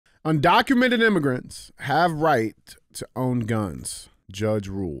Undocumented immigrants have right to own guns. Judge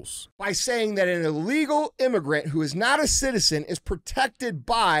rules. By saying that an illegal immigrant who is not a citizen is protected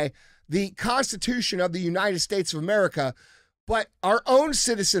by the Constitution of the United States of America, but our own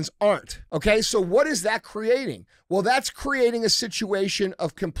citizens aren't. Okay, so what is that creating? Well, that's creating a situation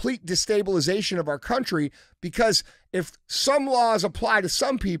of complete destabilization of our country, because if some laws apply to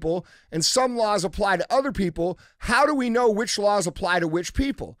some people and some laws apply to other people, how do we know which laws apply to which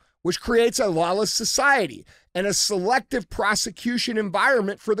people? Which creates a lawless society and a selective prosecution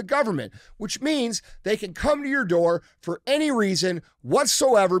environment for the government, which means they can come to your door for any reason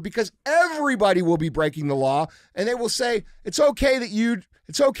whatsoever, because everybody will be breaking the law, and they will say, it's okay that you did it.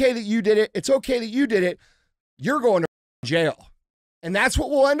 It's okay that you did it. You're going to jail. And that's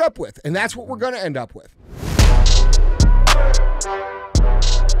what we'll end up with. And that's what we're going to end up with.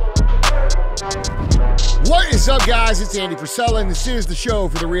 What is up, guys? It's Andy Frisella, and this is the show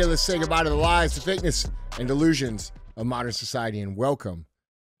for the realists saying goodbye to the lies, the fakeness, and delusions of modern society. And welcome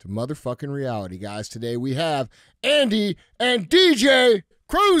to motherfucking reality, guys. Today we have Andy and DJ.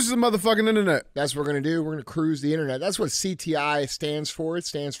 Cruise the motherfucking internet. That's what we're going to do. We're going to cruise the internet. That's what CTI stands for. It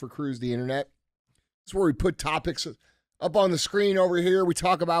stands for Cruise the Internet. It's where we put topics up on the screen over here. We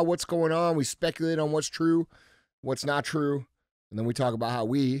talk about what's going on. We speculate on what's true, what's not true. And then we talk about how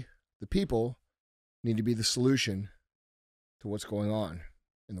we, the people, need to be the solution to what's going on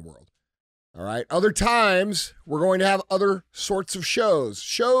in the world. All right. Other times, we're going to have other sorts of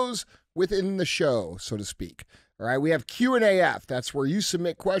shows within the show, so to speak. All right. We have Q&AF. That's where you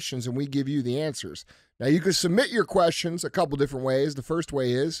submit questions and we give you the answers. Now, you can submit your questions a couple different ways. The first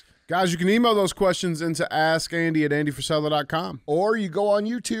way is, guys, you can email those questions into askandy@andyfrisella.com. or you go on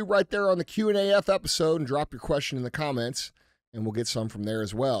YouTube right there on the Q&AF episode and drop your question in the comments, and we'll get some from there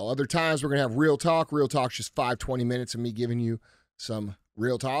as well. Other times, we're going to have Real Talk. Real Talk's just 20 minutes of me giving you some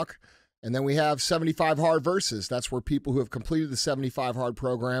real talk. And then we have 75 Hard Verses. That's where people who have completed the 75 Hard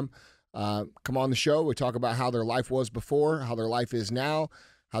program come on the show. We talk about how their life was before, how their life is now,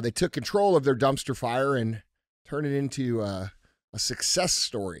 how they took control of their dumpster fire and turned it into a success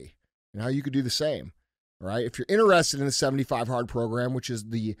story, and how you could do the same. All right. If you're interested in the 75 Hard program, which is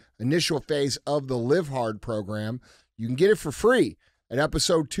the initial phase of the Live Hard program, you can get it for free at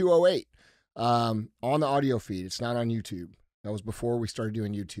episode 208 on the audio feed. It's not on YouTube. That was before we started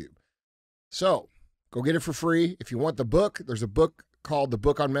doing YouTube. So go get it for free. If you want the book, there's a book called The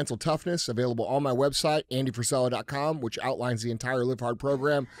Book on Mental Toughness, available on my website, andyfrisella.com, which outlines the entire Live Hard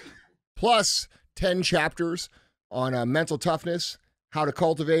program, plus 10 chapters on mental toughness, how to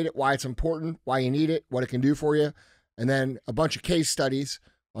cultivate it, why it's important, why you need it, what it can do for you, and then a bunch of case studies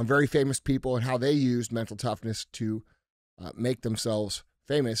on very famous people and how they used mental toughness to make themselves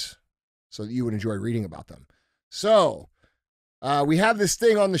famous so that you would enjoy reading about them. So we have this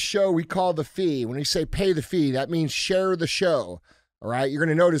thing on the show we call the fee. When we say pay the fee, that means share the show. All right, you're going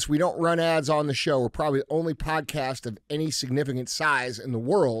to notice we don't run ads on the show. We're probably the only podcast of any significant size in the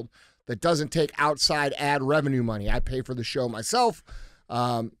world that doesn't take outside ad revenue money. I pay for the show myself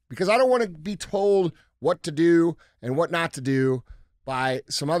because I don't want to be told what to do and what not to do by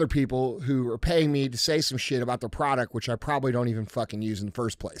some other people who are paying me to say some shit about their product, which I probably don't even fucking use in the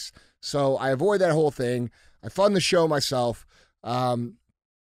first place. So I avoid that whole thing. I fund the show myself. And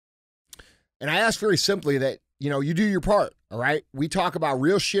I ask very simply that, you do your part. All right. We talk about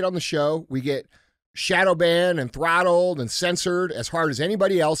real shit on the show. We get shadow banned and throttled and censored as hard as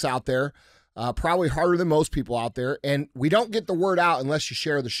anybody else out there, probably harder than most people out there. And we don't get the word out unless you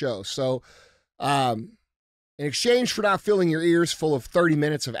share the show. So in exchange for not filling your ears full of 30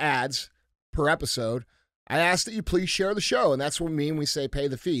 minutes of ads per episode, I ask that you please share the show. And that's what we mean. We say pay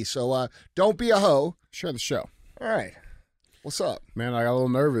the fee. So don't be a hoe. Share the show. All right. What's up? Man, I got a little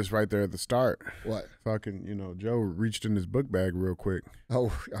nervous right there at the start. What? Fucking, Joe reached in his book bag real quick.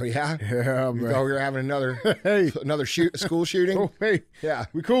 Oh yeah? Yeah, You man. thought we were having another school shooting? Oh, hey. Yeah.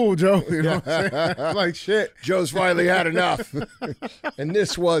 We cool, Joe. You know what I'm saying? I'm like, shit. Joe's finally had enough. And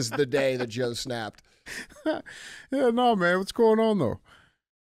this was the day that Joe snapped. Yeah, no, man. What's going on, though?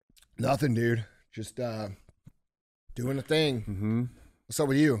 Nothing, dude. Just doing a thing. Mm-hmm. What's up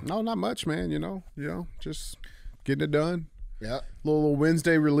with you? No, not much, man. Just getting it done. Yeah. Little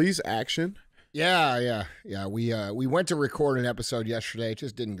Wednesday release action. Yeah. We went to record an episode yesterday. It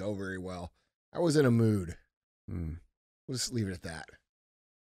just didn't go very well. I was in a mood. We'll just leave it at that.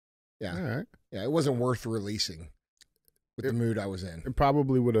 Yeah. All right. Yeah, it wasn't worth releasing with the mood I was in. It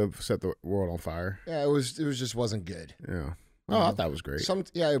probably would have set the world on fire. Yeah, it was just wasn't good. Yeah. Oh, I thought it was great.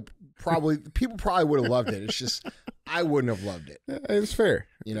 People probably would have loved it. It's just I wouldn't have loved it. It's fair.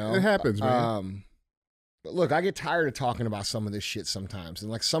 You know? It happens, man. But look, I get tired of talking about some of this shit sometimes.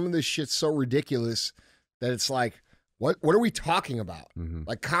 And like some of this shit's so ridiculous that it's like, what are we talking about? Mm-hmm.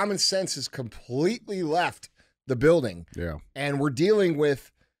 Like common sense has completely left the building. Yeah. And we're dealing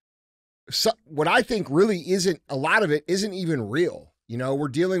with what I think really isn't, a lot of it isn't even real. You know, we're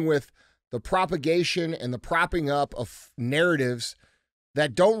dealing with the propagation and the propping up of narratives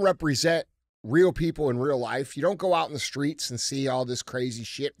that don't represent real people in real life. You don't go out in the streets and see all this crazy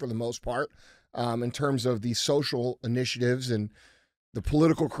shit for the most part. In terms of the social initiatives and the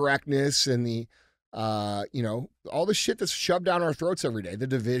political correctness and the, all the shit that's shoved down our throats every day. The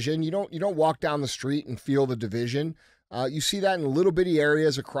division. You don't walk down the street and feel the division. You see that in little bitty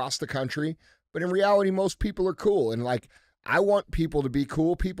areas across the country, but in reality, most people are cool. And like, I want people to be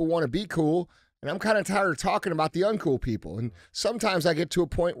cool. People want to be cool. And I'm kind of tired of talking about the uncool people. And sometimes I get to a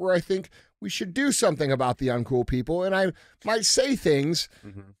point where I think we should do something about the uncool people. And I might say things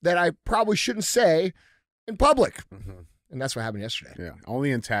that I probably shouldn't say in public. And that's what happened yesterday. Yeah.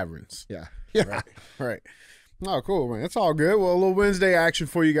 Only in taverns. Yeah. Right. Oh, cool, man. That's all good. Well, a little Wednesday action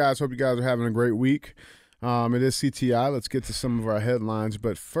for you guys. Hope you guys are having a great week. It is CTI. Let's get to some of our headlines.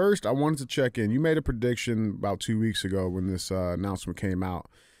 But first, I wanted to check in. You made a prediction about 2 weeks ago when this announcement came out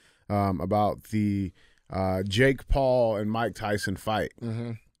about the Jake Paul and Mike Tyson fight.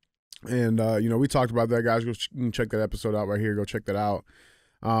 And, we talked about that, guys. You can check that episode out right here. Go check that out.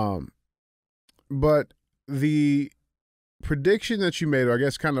 But the prediction that you made, or I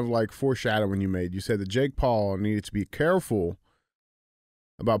guess kind of like foreshadowing you made, you said that Jake Paul needed to be careful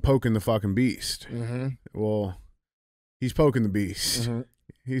about poking the fucking beast. Well, he's poking the beast.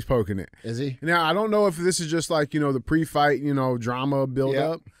 He's poking it. Is he? Now, I don't know if this is just like, the pre-fight, drama build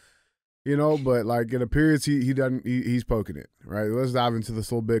up. But like it appears he's poking it, right? Let's dive into this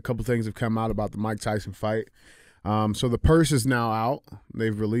a little bit. A couple things have come out about the Mike Tyson fight. So the purse is now out.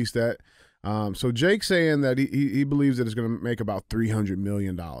 They've released that. So Jake's saying that he believes that it's going to make about $300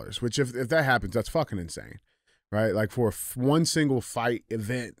 million, which if that happens, that's fucking insane, right? Like for one single fight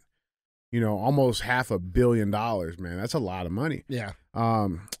event, almost $500 million, man. That's a lot of money. Yeah.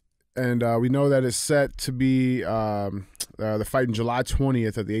 And we know that it's set to be the fight in July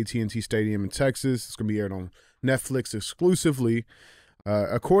 20th at the AT&T Stadium in Texas. It's going to be aired on Netflix exclusively.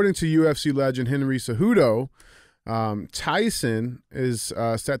 According to UFC legend Henry Cejudo, Tyson is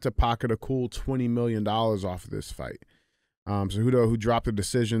set to pocket a cool $20 million off of this fight. Cejudo, who dropped a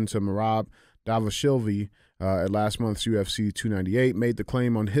decision to Merab Dvalishvili at last month's UFC 298, made the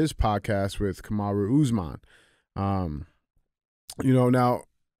claim on his podcast with Kamaru Usman. Now,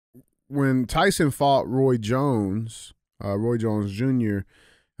 when Tyson fought Roy Jones Jr.,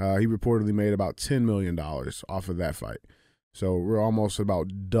 he reportedly made about $10 million off of that fight. So we're almost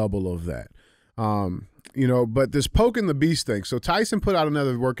about double of that. But this poking the beast thing. So Tyson put out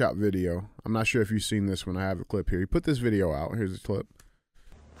another workout video. I'm not sure if you've seen this one. I have the clip here. He put this video out. Here's the clip.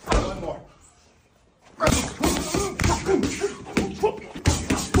 One more.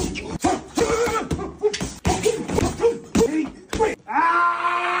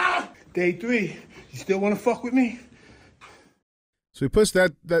 Day 3. You still want to fuck with me? So he puts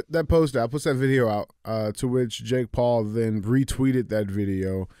that post out, puts that video out, to which Jake Paul then retweeted that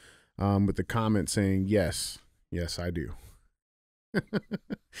video with the comment saying, yes, I do.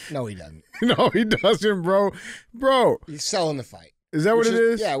 No, he doesn't. No, he doesn't, bro. He's selling the fight. Is that what it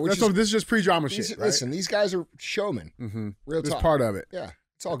is? Yeah. This is just pre-drama shit, right? Listen, these guys are showmen. Real talk. It's part of it. Yeah,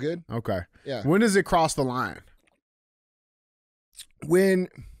 it's all good. Okay. Yeah. When does it cross the line? When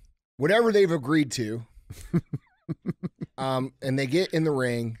whatever they've agreed to, and they get in the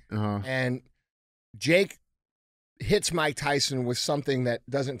ring, and Jake hits Mike Tyson with something that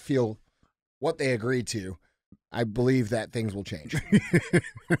doesn't feel what they agreed to, I believe that things will change.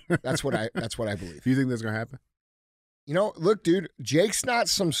 That's what I believe. You think that's gonna happen? Look, dude, Jake's not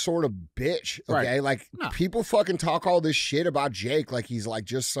some sort of bitch, okay? Right. Like, people fucking talk all this shit about Jake like he's like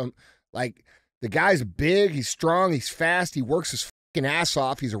just some, like, the guy's big, he's strong, he's fast, he works his fucking ass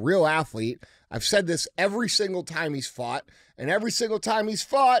off, he's a real athlete. I've said this every single time he's fought, and every single time he's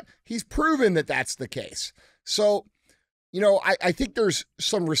fought, he's proven that that's the case. So, I think there's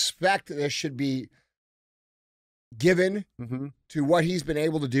some respect that should be given to what he's been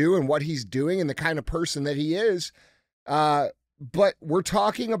able to do and what he's doing and the kind of person that he is. But we're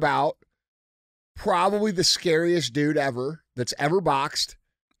talking about probably the scariest dude ever that's ever boxed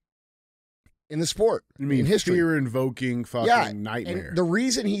in the sport. You mean in history. Fear-invoking fucking nightmare. And the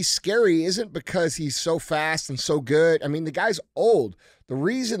reason he's scary isn't because he's so fast and so good. I mean, the guy's old. The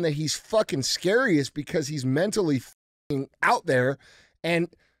reason that he's fucking scary is because he's mentally fucking out there. And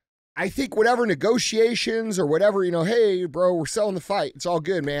I think whatever negotiations or whatever, hey, bro, we're selling the fight. It's all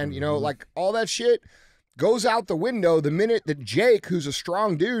good, man. Like all that shit. goes out the window the minute that Jake, who's a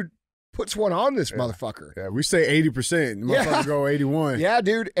strong dude, puts one on this motherfucker. Yeah, we say 80%. Motherfucker go 81. Yeah,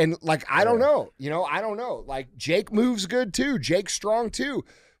 dude. And like, I don't know. You know, I don't know. Like, Jake moves good too. Jake's strong too.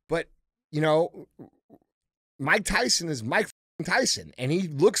 But, you know, Mike Tyson is Mike Tyson. And he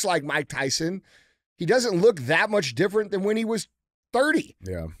looks like Mike Tyson. He doesn't look that much different than when he was 30.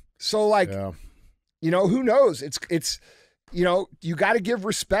 Yeah. So, like, you know, who knows? It's you know, you got to give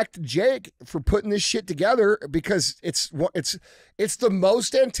respect to Jake for putting this shit together because it's the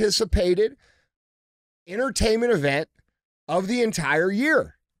most anticipated entertainment event of the entire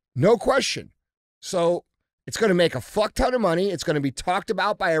year. No question. So it's going to make a fuck ton of money. It's going to be talked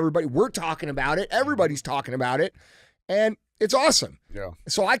about by everybody. We're talking about it. Everybody's talking about it. And it's awesome. Yeah.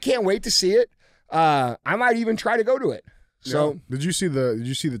 So I can't wait to see it. I might even try to go to it. So Did you see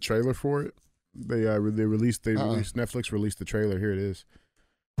the trailer for it? They released Netflix released the trailer. Here it is.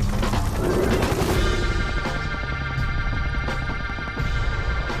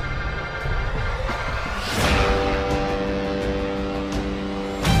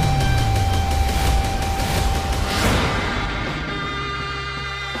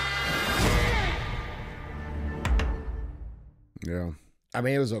 Yeah. I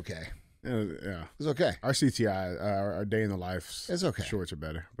mean, it was okay. Yeah. It was okay. Our CTI, our day in the life. It's okay. Shorts are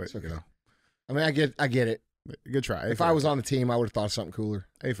better, but It's okay. you know. I mean, I get it. Good try. If I was on the team, I would have thought of something cooler.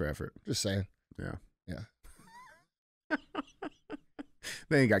 A for effort. Just saying. Yeah. Yeah.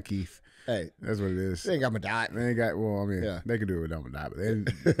 They ain't got Keith. Hey, That's what it is. they ain't got my dot. They ain't got. Well, I mean, Yeah. they could do it without my dot, but they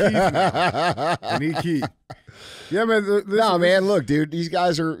Keith now. They need Keith. Yeah, man. No, man. Look, dude, these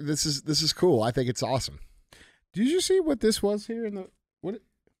guys are. This is cool. I think it's awesome. Did you see what this was here in the what?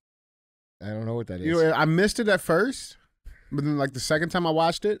 I don't know what that is. You know, I missed it at first, but then like the second time I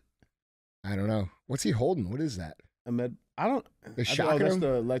watched it, I don't know. What's he holding? What is that? I don't. They're shocking that's him?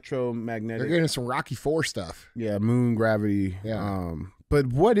 the electromagnetic. They're getting some Rocky IV stuff. Yeah, moon gravity. Yeah. But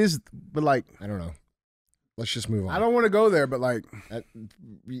what is? But like, I don't know. Let's just move on. I don't want to go there. But like,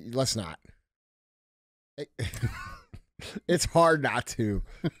 Let's not. It's hard not to.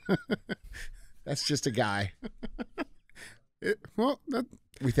 That's just a guy.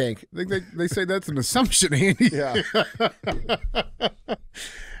 We think. They say that's an assumption, Andy. Yeah.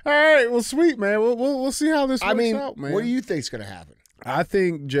 All right. Well, sweet man. We'll see how this works out, man. What do you think's going to happen? I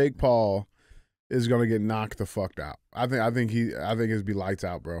think Jake Paul is gonna get knocked the fuck out. I think it'd be lights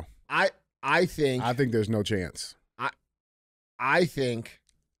out, bro. I think there's no chance. I think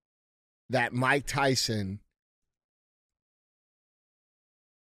that Mike Tyson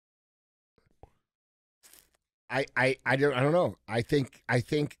I don't know. I think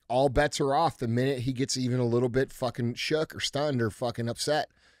all bets are off the minute he gets even a little bit fucking shook or stunned or fucking upset.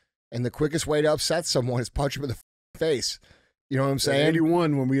 And the quickest way to upset someone is punch him in the face. You know what I'm saying?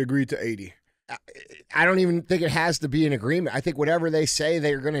 81 when we agreed to 80. I don't even think it has to be an agreement. I think whatever they say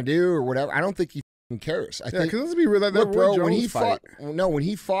they're going to do or whatever, I don't think he cares. I think, because let's be real. look, bro, when he fought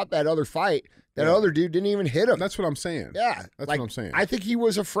that other fight, that other dude didn't even hit him. That's what I'm saying. Yeah. That's what I'm saying. I think he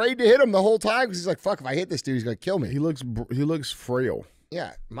was afraid to hit him the whole time because he's like, fuck, if I hit this dude, he's going to kill me. He looks frail.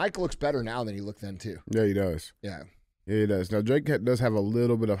 Yeah. Mike looks better now than he looked then, too. Yeah, he does. Yeah. Yeah, he does. Now, Drake does have a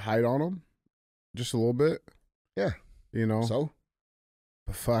little bit of height on him. Just a little bit. Yeah. You know? So?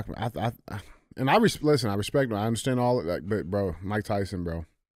 But fuck, and I respect him. I understand all of that, but bro, Mike Tyson, bro.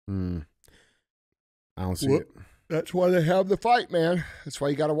 I don't see it. That's why they have the fight, man. That's why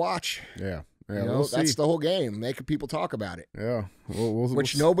you got to watch. Yeah. Yeah, you know, we'll see. That's the whole game, making people talk about it. Yeah.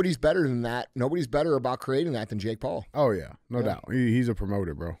 Which nobody's better than that. Nobody's better about creating that than Jake Paul. Oh, yeah. No doubt. He's a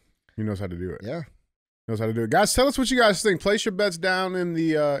promoter, bro. He knows how to do it. Yeah. Knows how to do it. Guys, tell us what you guys think. Place your bets down in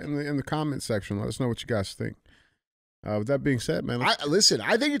the comment section. Let us know what you guys think. With that being said, man. I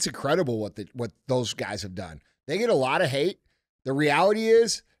think it's incredible what those guys have done. They get a lot of hate. The reality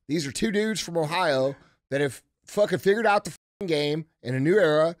is these are two dudes from Ohio that have fucking figured out the fucking game in a new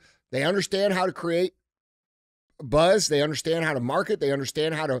era. They understand how to create buzz. They understand how to market. They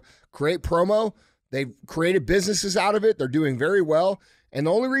understand how to create promo. They've created businesses out of it. They're doing very well. And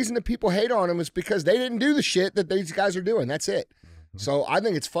the only reason that people hate on them is because they didn't do the shit that these guys are doing. That's it. So I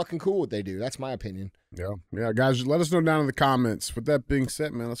think it's fucking cool what they do. That's my opinion. Yeah. Yeah, guys, let us know down in the comments. With that being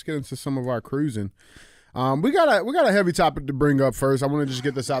said, man, let's get into some of our cruising. We got a heavy topic to bring up first. I want to just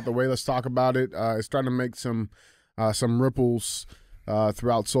get this out the way. Let's talk about it. It's starting to make some ripples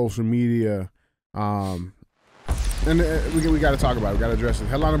throughout social media. And we got to talk about it. We got to address it.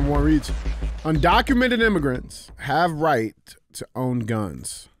 Headline number 1 reads, undocumented immigrants have right to own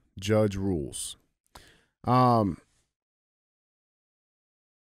guns. Judge rules.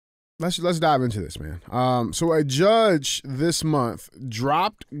 let's dive into this, man. So a judge this month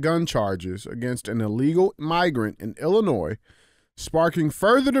dropped gun charges against an illegal migrant in Illinois, sparking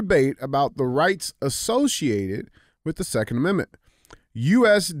further debate about the rights associated with the Second Amendment.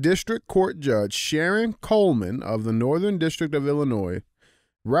 U.S. District Court Judge Sharon Coleman of the Northern District of Illinois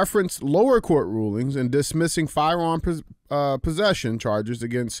referenced lower court rulings in dismissing firearm possession charges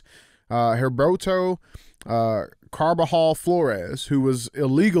against Herberto Carbajal Flores, who was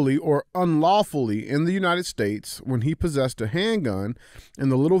illegally or unlawfully in the United States when he possessed a handgun in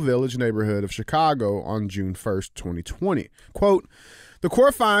the Little Village neighborhood of Chicago on June 1st, 2020. Quote, the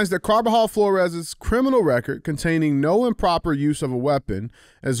court finds that Carbajal Flores' criminal record containing no improper use of a weapon,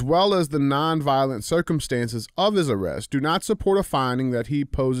 as well as the nonviolent circumstances of his arrest, do not support a finding that he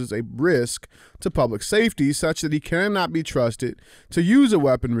poses a risk to public safety such that he cannot be trusted to use a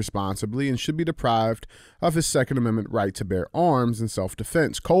weapon responsibly and should be deprived of his Second Amendment right to bear arms in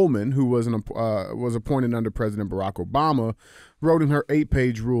self-defense. Coleman, who was appointed under President Barack Obama, wrote in her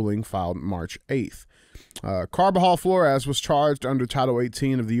 8-page ruling filed March 8th. Carbajal Flores was charged under Title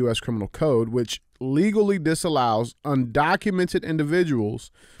 18 of the U.S. Criminal Code, which legally disallows undocumented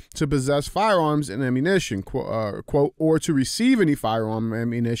individuals to possess firearms and ammunition, quote, or to receive any firearm or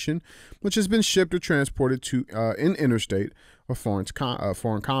ammunition which has been shipped or transported to in interstate or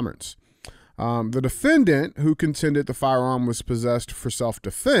foreign commerce. The defendant, who contended the firearm was possessed for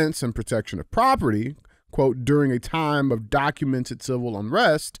self-defense and protection of property, quote, during a time of documented civil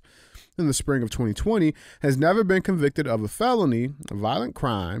unrest, in the spring of 2020, has never been convicted of a felony, a violent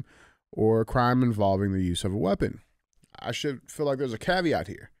crime, or a crime involving the use of a weapon. I should feel like there's a caveat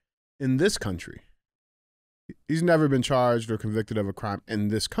here. In this country. He's never been charged or convicted of a crime in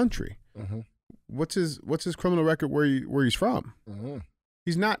this country. Mm-hmm. What's his criminal record where he's from? Mm-hmm.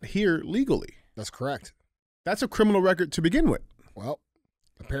 He's not here legally. That's correct. That's a criminal record to begin with. Well,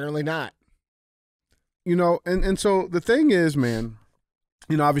 apparently not. You know, and so the thing is, man,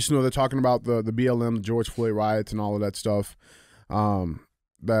 you know, obviously, they're talking about the BLM, the George Floyd riots, and all of that stuff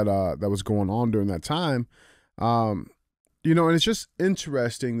that was going on during that time. You know, and it's just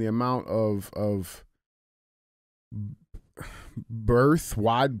interesting the amount of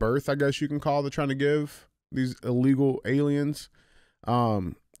wide berth, I guess you can call, they're trying to give these illegal aliens.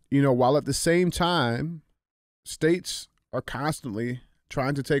 You know, while at the same time, states are constantly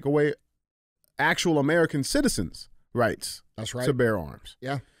trying to take away actual American citizens' rights. That's right. To bear arms.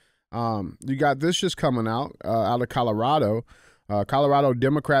 Yeah. You got this just coming out of Colorado. Colorado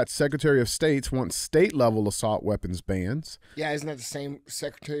Democrat Secretary of State wants state-level assault weapons bans. Yeah, isn't that the same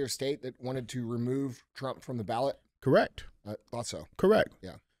Secretary of State that wanted to remove Trump from the ballot? Correct. I thought so. Correct.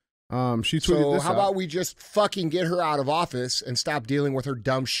 Yeah. She tweeted this how out. about we just fucking get her out of office and stop dealing with her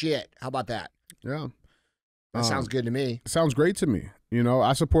dumb shit? How about that? Yeah. That sounds good to me. Sounds great to me. You know,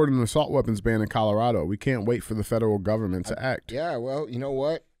 I support an assault weapons ban in Colorado. We can't wait for the federal government to act. Yeah, well, you know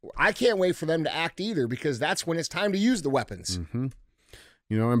what? I can't wait for them to act either, because that's when it's time to use the weapons. Mm-hmm.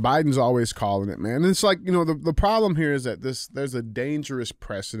 You know, and Biden's always calling it, man. And it's like, you know, the problem here is that there's a dangerous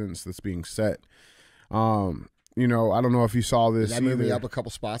precedence that's being set. You know, I don't know if you saw this. Did that move me up a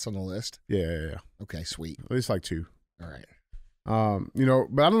couple spots on the list? Yeah. Okay, sweet. At least like 2. All right. You know,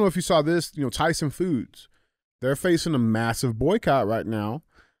 but I don't know if you saw this, you know, Tyson Foods. They're facing a massive boycott right now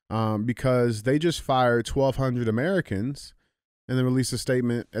because they just fired 1,200 Americans and then released a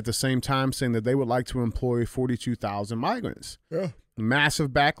statement at the same time saying that they would like to employ 42,000 migrants. Yeah.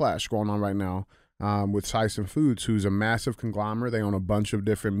 Massive backlash going on right now with Tyson Foods, who's a massive conglomerate. They own a bunch of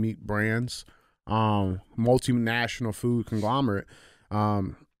different meat brands, multinational food conglomerate.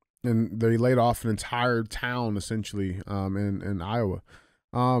 And they laid off an entire town, essentially, in Iowa.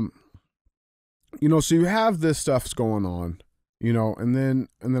 You know, so you have this stuff's going on, you know, and then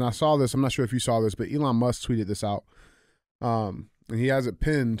I saw this. I'm not sure if you saw this, but Elon Musk tweeted this out, and he has it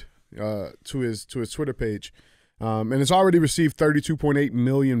pinned to his Twitter page, and it's already received 32.8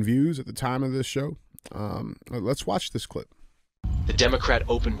 million views at the time of this show. Let's watch this clip. The Democrat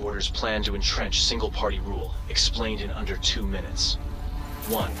open borders plan to entrench single-party rule, explained in under 2 minutes.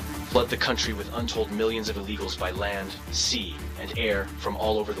 1. Flood the country with untold millions of illegals by land, sea, and air from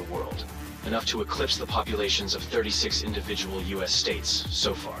all over the world. Enough to eclipse the populations of 36 individual U.S. states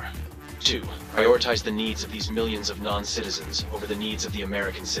so far. 2. Prioritize the needs of these millions of non-citizens over the needs of the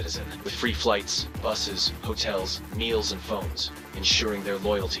American citizen, with free flights, buses, hotels, meals, and phones, ensuring their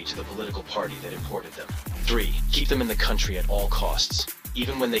loyalty to the political party that imported them. 3. Keep them in the country at all costs,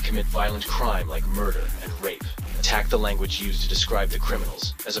 even when they commit violent crime like murder and rape. Attack the language used to describe the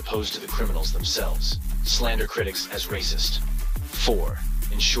criminals, as opposed to the criminals themselves. Slander critics as racist. 4.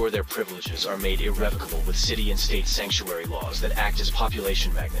 ensure their privileges are made irrevocable with city and state sanctuary laws that act as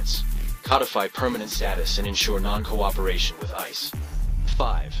population magnets, codify permanent status, and ensure non-cooperation with ICE.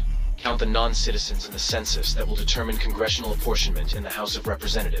 5. Count the non-citizens in the census that will determine congressional apportionment in the House of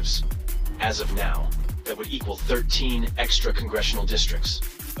Representatives. As of now, that would equal 13 extra congressional districts,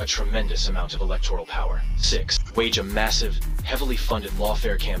 a tremendous amount of electoral power. 6. Wage a massive, heavily funded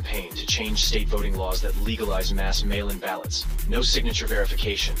lawfare campaign to change state voting laws that legalize mass mail-in ballots, no signature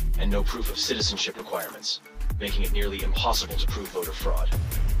verification, and no proof of citizenship requirements, making it nearly impossible to prove voter fraud.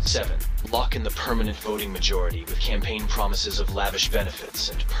 7. Lock in the permanent voting majority with campaign promises of lavish benefits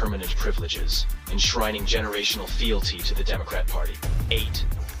and permanent privileges, enshrining generational fealty to the Democrat Party. 8.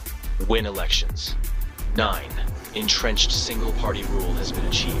 Win elections. 9. Entrenched single-party rule has been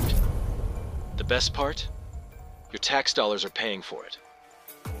achieved. The best part? Your tax dollars are paying for it.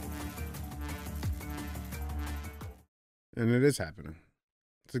 And it is happening.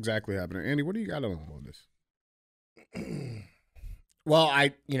 It's exactly happening. Andy, what do you got on all of this? Well,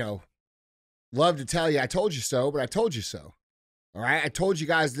 I love to tell you I told you so, but I told you so. All right? I told you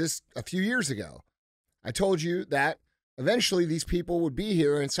guys this a few years ago. I told you that eventually these people would be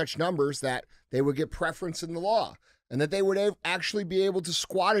here in such numbers that they would get preference in the law and that they would actually be able to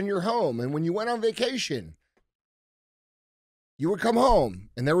squat in your home. And when you went on vacation, you would come home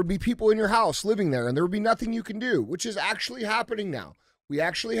and there would be people in your house living there and there would be nothing you can do, which is actually happening now. We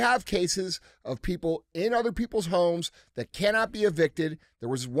actually have cases of people in other people's homes that cannot be evicted. There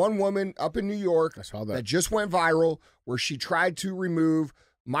was one woman up in New York that just went viral where she tried to remove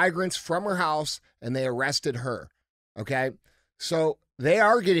migrants from her house and they arrested her. Okay? So they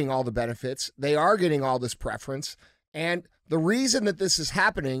are getting all the benefits. They are getting all this preference. And the reason that this is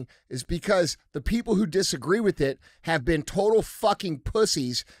happening is because the people who disagree with it have been total fucking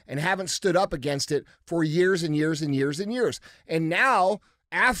pussies and haven't stood up against it for years and years and years and years. And now,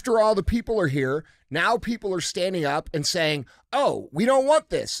 after all the people are here, now people are standing up and saying, oh, we don't want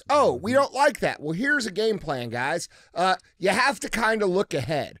this. Oh, we don't like that. Well, here's a game plan, guys. You have to kind of look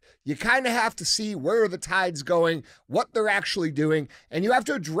ahead. You kind of have to see where the tide's going, what they're actually doing, and you have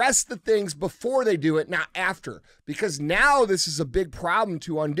to address the things before they do it, not after, because now this is a big problem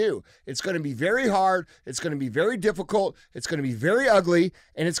to undo. It's going to be very hard. It's going to be very difficult. It's going to be very ugly,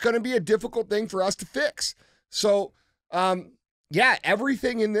 and it's going to be a difficult thing for us to fix. So, yeah,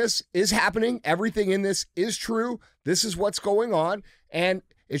 everything in this is happening. Everything in this is true. This is what's going on, and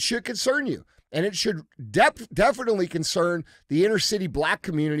it should concern you. And it should definitely concern the inner city black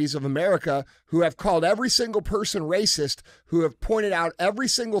communities of America who have called every single person racist, who have pointed out every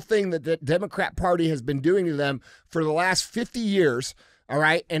single thing that the Democrat Party has been doing to them for the last 50 years, all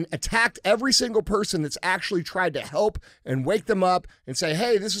right, and attacked every single person that's actually tried to help and wake them up and say,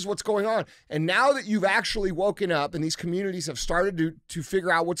 hey, this is what's going on. And now that you've actually woken up and these communities have started to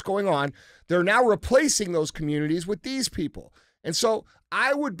figure out what's going on, they're now replacing those communities with these people. And so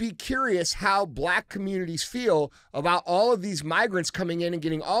I would be curious how black communities feel about all of these migrants coming in and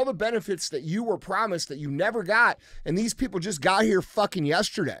getting all the benefits that you were promised that you never got. And these people just got here fucking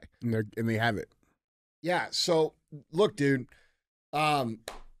yesterday. And they have it. Yeah. So look, dude,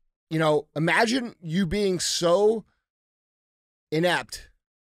 imagine you being so inept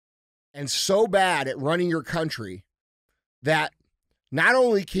and so bad at running your country that not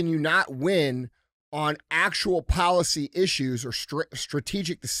only can you not win on actual policy issues or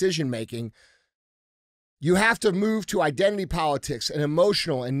strategic decision-making, you have to move to identity politics and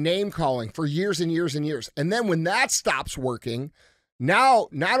emotional and name-calling for years and years and years. And then when that stops working, now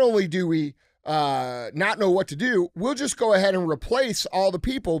not only do we not know what to do, we'll just go ahead and replace all the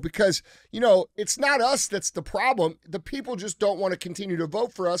people because, it's not us that's the problem. The people just don't want to continue to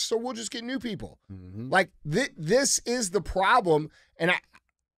vote for us, so we'll just get new people. Mm-hmm. Like, this is the problem, and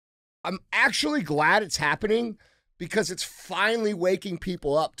I'm actually glad it's happening because it's finally waking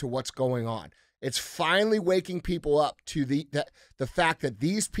people up to what's going on. It's finally waking people up to the fact that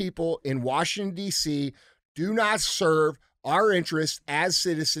these people in Washington, D.C. do not serve our interests as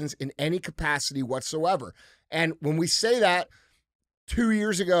citizens in any capacity whatsoever. And when we say that 2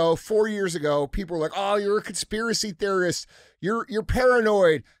 years ago, 4 years ago, people were like, oh, you're a conspiracy theorist. You're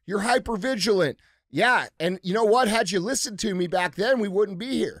paranoid. You're hypervigilant. Yeah, and you know what? Had you listened to me back then, we wouldn't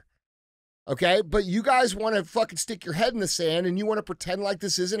be here. Okay, but you guys want to fucking stick your head in the sand and you want to pretend like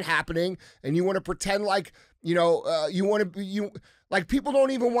this isn't happening and you want to pretend like, people don't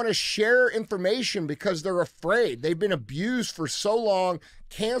even want to share information because they're afraid. They've been abused for so long,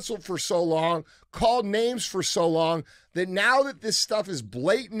 canceled for so long, called names for so long that now that this stuff is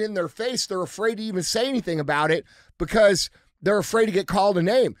blatant in their face, they're afraid to even say anything about it because they're afraid to get called a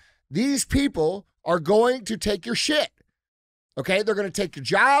name. These people are going to take your shit. Okay, they're going to take your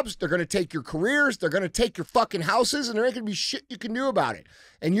jobs, they're going to take your careers, they're going to take your fucking houses, and there ain't going to be shit you can do about it.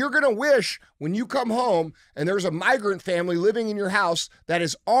 And you're going to wish when you come home and there's a migrant family living in your house that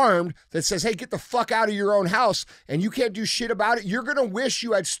is armed that says, hey, get the fuck out of your own house, and you can't do shit about it. You're going to wish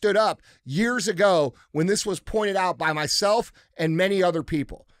you had stood up years ago when this was pointed out by myself and many other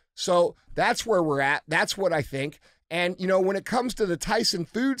people. So that's where we're at. That's what I think. And, you know, when it comes to the Tyson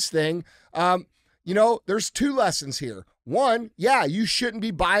Foods thing, you know, there's two lessons here. One, yeah, you shouldn't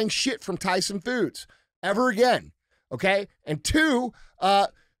be buying shit from Tyson Foods ever again, okay? And two,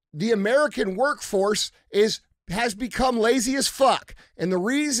 the American workforce has become lazy as fuck. And the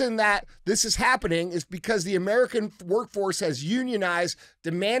reason that this is happening is because the American workforce has unionized,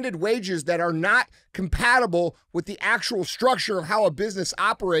 demanded wages that are not compatible with the actual structure of how a business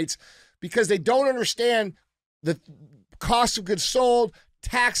operates, because they don't understand the cost of goods sold,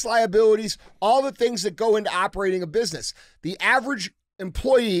 tax liabilities, all the things that go into operating a business. The average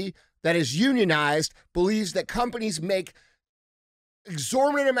employee that is unionized believes that companies make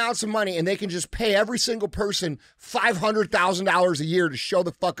exorbitant amounts of money and they can just pay every single person $500,000 a year to show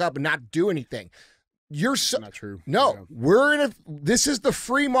the fuck up and not do anything. You're not true. No, yeah. This is the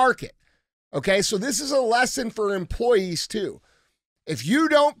free market. Okay, so this is a lesson for employees too. If you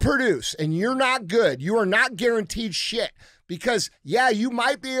don't produce and you're not good, you are not guaranteed shit. Because, yeah, you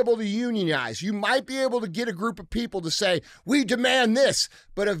might be able to unionize. You might be able to get a group of people to say, we demand this.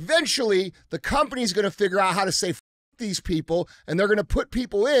 But eventually, the company's going to figure out how to say, F these people, and they're going to put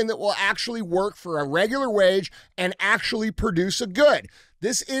people in that will actually work for a regular wage and actually produce a good.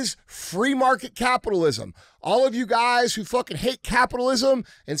 This is free market capitalism. All of you guys who fucking hate capitalism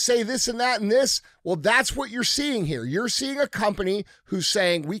and say this and that and this, well, that's what you're seeing here. You're seeing a company who's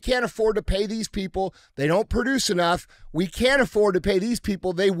saying, we can't afford to pay these people. They don't produce enough. We can't afford to pay these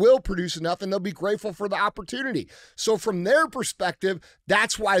people. They will produce enough, and they'll be grateful for the opportunity. So from their perspective,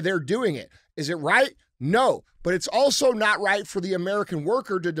 that's why they're doing it. Is it right? No, but it's also not right for the American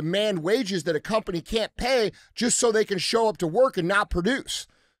worker to demand wages that a company can't pay just so they can show up to work and not produce.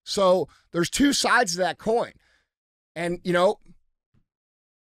 So there's two sides to that coin. And, you know,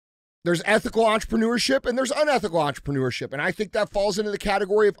 there's ethical entrepreneurship and there's unethical entrepreneurship. And I think that falls into the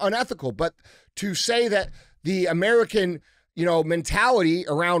category of unethical. But to say that the American, you know, mentality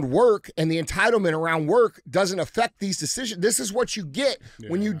around work and the entitlement around work doesn't affect these decisions, this is what you get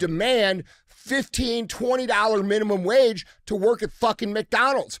when you demand $15, $20 minimum wage to work at fucking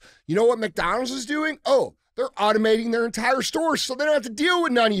McDonald's. You know what McDonald's is doing? Oh, they're automating their entire stores so they don't have to deal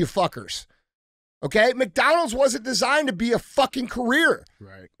with none of you fuckers. Okay? McDonald's wasn't designed to be a fucking career.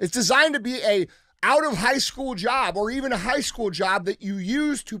 Right. It's designed to be a out of high school job, or even a high school job that you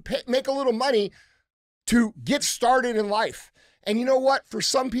use to make a little money to get started in life. And you know what? For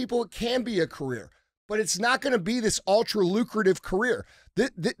some people, it can be a career, but it's not going to be this ultra lucrative career.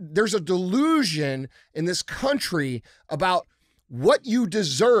 There's a delusion in this country about what you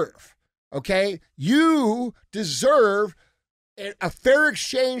deserve, okay? You deserve a fair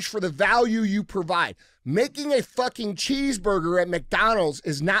exchange for the value you provide. Making a fucking cheeseburger at McDonald's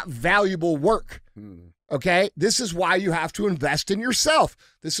is not valuable work, okay? This is why you have to invest in yourself.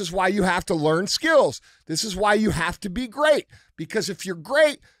 This is why you have to learn skills. This is why you have to be great, because if you're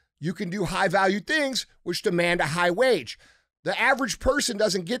great, you can do high-value things which demand a high wage. The average person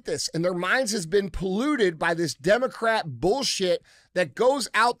doesn't get this, and their minds has been polluted by this Democrat bullshit that goes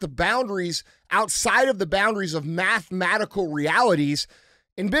out the boundaries, outside of the boundaries of mathematical realities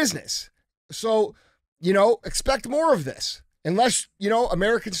in business. So, you know, expect more of this, unless, you know,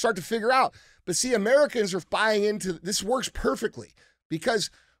 Americans start to figure out. But see, Americans are buying into this. Works perfectly,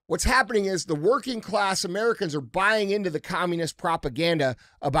 because what's happening is the working class Americans are buying into the communist propaganda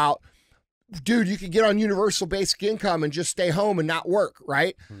about, dude, you can get on universal basic income and just stay home and not work,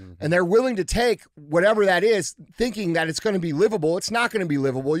 right? Mm-hmm. And they're willing to take whatever that is, thinking that it's going to be livable. It's not going to be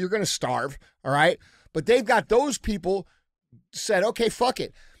livable. You're going to starve, all right? But they've got those people said, okay, fuck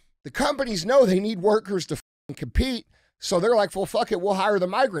it. The companies know they need workers to compete, so they're like, well, fuck it, we'll hire the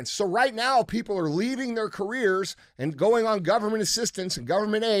migrants. So right now, people are leaving their careers and going on government assistance and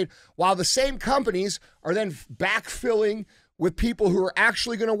government aid, while the same companies are then backfilling with people who are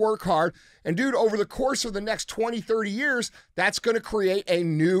actually going to work hard. And dude, over the course of the next 20, 30 years, that's going to create a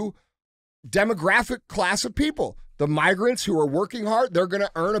new demographic class of people. The migrants who are working hard, they're going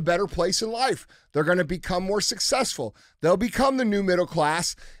to earn a better place in life. They're going to become more successful. They'll become the new middle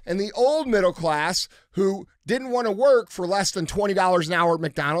class. And the old middle class who didn't want to work for less than $20 an hour at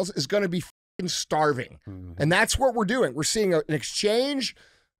McDonald's is going to be fucking starving. Mm-hmm. And that's what we're doing. We're seeing an exchange.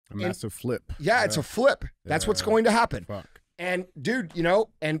 A massive flip. Yeah, it's a flip. That's what's going to happen. Fuck. And dude, you know,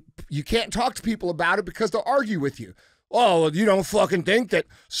 and you can't talk to people about it because they'll argue with you. oh, well, you don't fucking think that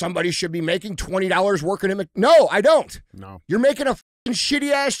somebody should be making $20 working in No, I don't. No. You're making a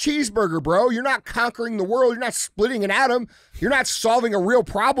shitty-ass cheeseburger, bro. You're not conquering the world. You're not splitting an atom. You're not solving a real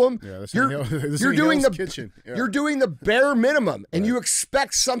problem. Yeah, you're doing the kitchen. Yeah. You're doing the bare minimum, and you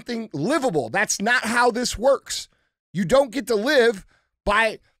expect something livable. That's not how this works. You don't get to live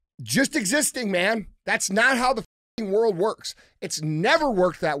by just existing, man. That's not how the fucking world works. It's never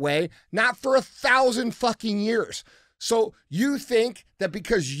worked that way, not for 1,000 fucking years. So you think that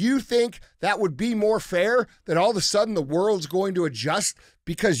because you think that would be more fair, that all of a sudden the world's going to adjust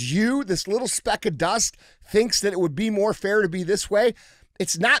because you, this little speck of dust, thinks that it would be more fair to be this way?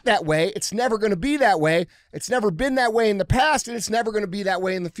 It's not that way. It's never going to be that way. It's never been that way in the past, and it's never going to be that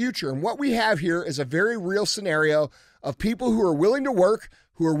way in the future. And what we have here is a very real scenario of people who are willing to work,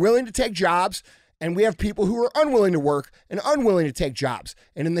 who are willing to take jobs, and we have people who are unwilling to work and unwilling to take jobs.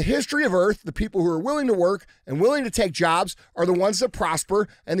 And in the history of Earth, the people who are willing to work and willing to take jobs are the ones that prosper,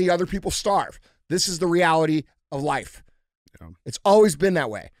 and the other people starve. This is the reality of life. Yeah. It's always been that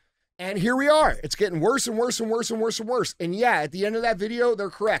way. And here we are. It's getting worse and worse and worse and worse and worse. And yeah, at the end of that video,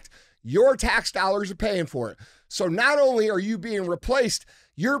 they're correct. Your tax dollars are paying for it. So not only are you being replaced,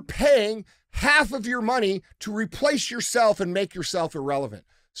 you're paying half of your money to replace yourself and make yourself irrelevant.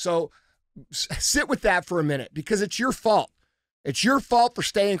 So sit with that for a minute, because it's your fault. It's your fault for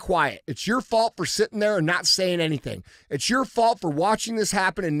staying quiet. It's your fault for sitting there and not saying anything. It's your fault for watching this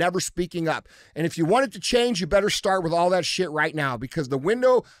happen and never speaking up. And if you want it to change, you better start with all that shit right now, because the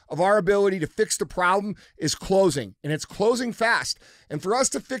window of our ability to fix the problem is closing, and it's closing fast. And for us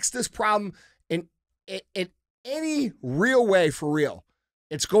to fix this problem in any real way, for real,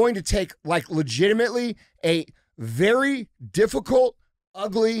 it's going to take, like, legitimately a very difficult,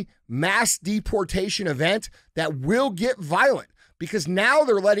 ugly mass deportation event that will get violent, because now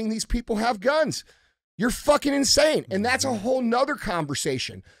they're letting these people have guns. You're fucking insane. And that's a whole nother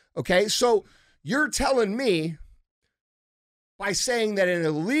conversation. Okay. So you're telling me by saying that an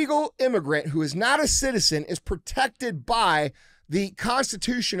illegal immigrant who is not a citizen is protected by the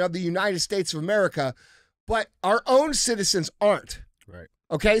Constitution of the United States of America, but our own citizens aren't. Right.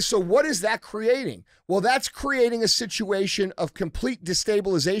 Okay, so what is that creating? Well, that's creating a situation of complete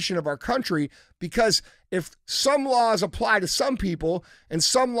destabilization of our country, because if some laws apply to some people and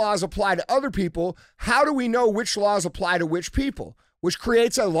some laws apply to other people, how do we know which laws apply to which people? Which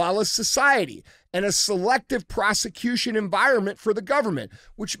creates a lawless society and a selective prosecution environment for the government,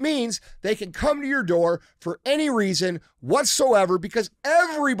 which means they can come to your door for any reason whatsoever, because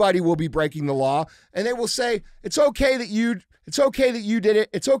everybody will be breaking the law, and they will say, it's okay that you did it. It's okay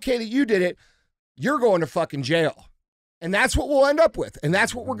that you did it. You're going to fucking jail. And that's what we'll end up with. And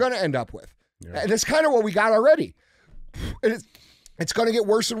that's what we're going to end up with. Yeah. And it's kind of what we got already. And it's going to get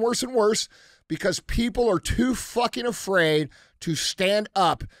worse and worse and worse, because people are too fucking afraid to stand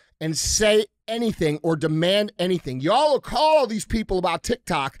up and say anything or demand anything. Y'all will call these people about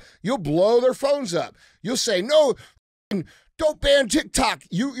TikTok. You'll blow their phones up. You'll say, no, don't ban TikTok.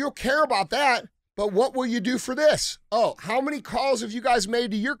 You'll care about that. But what will you do for this? Oh, how many calls have you guys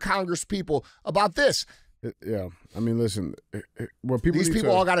made to your Congress people about this? Yeah. I mean, listen, what these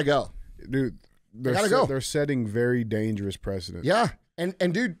people all got to go. Dude, they're setting very dangerous precedents. Yeah.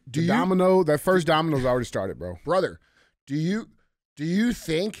 And dude, that first domino's already started, bro. Brother, do you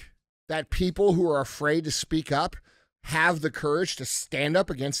think that people who are afraid to speak up have the courage to stand up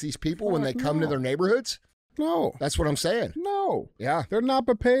against these people when they come to their neighborhoods? No. That's what I'm saying. No. Yeah. They're not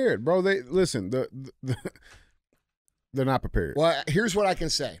prepared, bro. They're not prepared. Well, here's what I can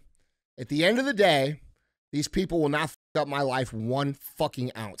say. At the end of the day, these people will not fuck up my life one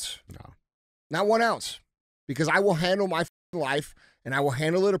fucking ounce. No. Not 1 ounce. Because I will handle my life, and I will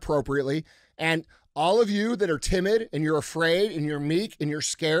handle it appropriately. And all of you that are timid and you're afraid and you're meek and you're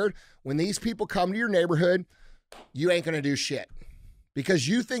scared, when these people come to your neighborhood, you ain't going to do shit. Because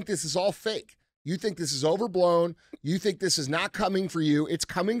you think this is all fake. You think this is overblown. You think this is not coming for you. It's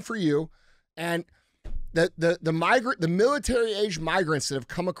coming for you. And the military age migrants that have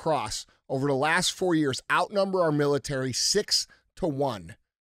come across over the last 4 years outnumber our military 6-1.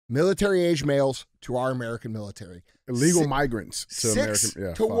 Military age males to our American military. Illegal migrants to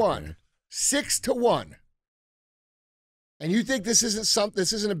American. 6-1. 6-1. And you think this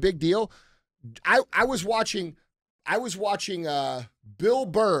isn't a big deal? I was watching Bill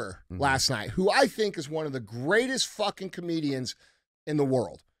Burr last night, who I think is one of the greatest fucking comedians in the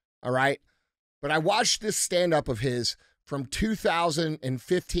world. All right. But I watched this stand-up of his from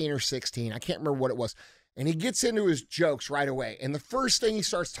 2015 or 16. I can't remember what it was. And he gets into his jokes right away. And the first thing he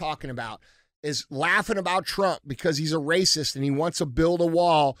starts talking about is laughing about Trump because he's a racist and he wants to build a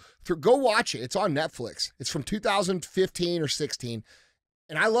wall. Go watch it. It's on Netflix. It's from 2015 or 16.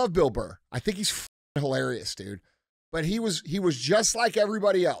 And I love Bill Burr. I think he's hilarious, dude. But he was just like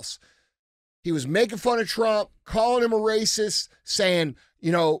everybody else. He was making fun of Trump, calling him a racist, saying,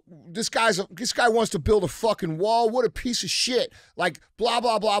 you know, this guy wants to build a fucking wall. What a piece of shit. Like, blah,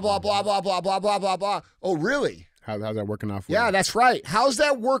 blah, blah, blah, blah, blah, blah, blah, blah, blah, blah. Oh, really? How's that working out for you? Yeah, that's right. How's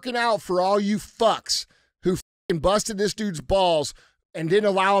that working out for all you fucks who fucking busted this dude's balls and didn't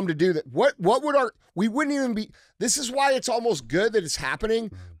allow him to do that? What would we wouldn't even be, this is why it's almost good that it's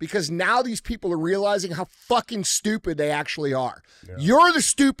happening, because now these people are realizing how fucking stupid they actually are. Yeah. You're the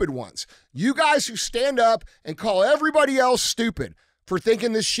stupid ones. You guys who stand up and call everybody else stupid for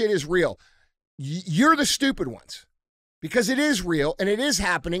thinking this shit is real. You're the stupid ones. Because it is real, and it is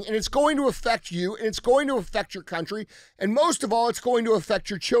happening, and it's going to affect you, and it's going to affect your country, and most of all, it's going to affect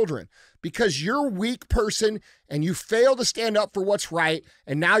your children. Because you're a weak person, and you fail to stand up for what's right,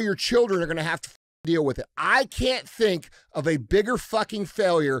 and now your children are going to have to deal with it. I can't think of a bigger fucking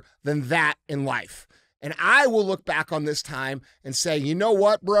failure than that in life. And I will look back on this time and say, you know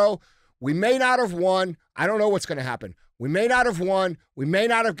what, bro? We may not have won. I don't know what's going to happen. We may not have won. We may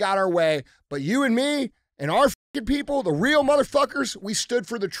not have got our way, but you and me and our people, the real motherfuckers, we stood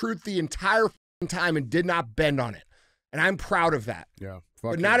for the truth the entire time and did not bend on it. And I'm proud of that. Yeah.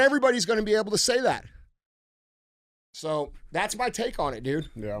 But not everybody's going to be able to say that. So that's my take on it, dude.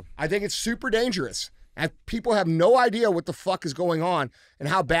 Yeah. I think it's super dangerous. And people have no idea what the fuck is going on and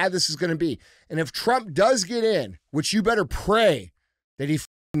how bad this is going to be. And if Trump does get in, which you better pray that he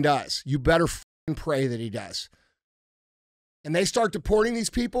does, you better pray that he does, and they start deporting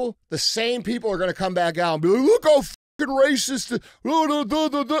these people, the same people are going to come back out and be like, look how fucking racist.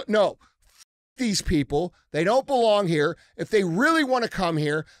 No, these people, they don't belong here. If they really want to come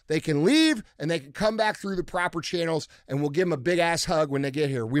here, they can leave and they can come back through the proper channels, and we'll give them a big ass hug when they get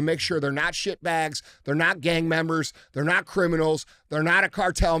here. We make sure they're not shitbags. They're not gang members. They're not criminals. They're not a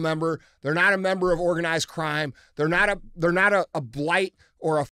cartel member. They're not a member of organized crime. They're not a blight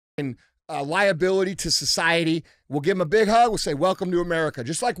or a fucking liability to society. We'll give them a big hug. We'll say, welcome to America,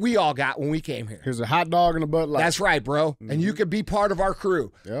 just like we all got when we came here. Here's a hot dog and a Bud Light. That's right, bro. Mm-hmm. And you can be part of our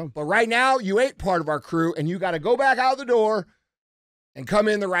crew. Yeah. But right now, you ain't part of our crew, and you got to go back out the door and come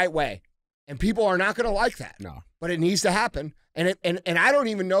in the right way. And people are not going to like that. No. But it needs to happen. And I don't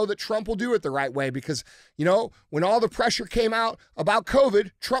even know that Trump will do it the right way, because, you know, when all the pressure came out about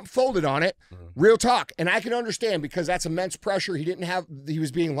COVID, Trump folded on it. Real talk. And I can understand, because that's immense pressure. He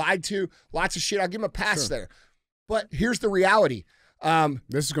was being lied to, lots of shit. I'll give him a pass there. But here's the reality.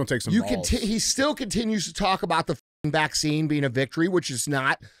 This is going to take some balls. He still continues to talk about the vaccine being a victory, which is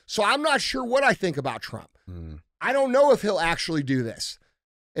not. So I'm not sure what I think about Trump. I don't know if he'll actually do this.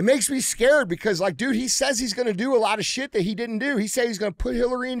 It makes me scared because, like, dude, he says he's going to do a lot of shit that he didn't do. He said he's going to put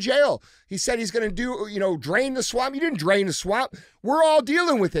Hillary in jail. He said he's going to do, you know, drain the swamp. You didn't drain the swamp. We're all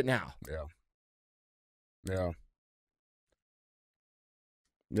dealing with it now. Yeah. Yeah.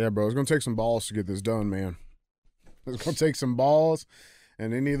 Yeah, bro. It's going to take some balls to get this done, man. It's going to take some balls.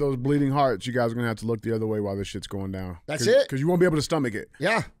 And any of those bleeding hearts, you guys are going to have to look the other way while this shit's going down. That's it. Because you won't be able to stomach it.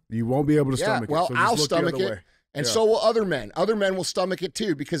 Yeah. You won't be able to stomach it. Well, So I'll just look the stomach other it. way. And Yeah. so will other men. Other men will stomach it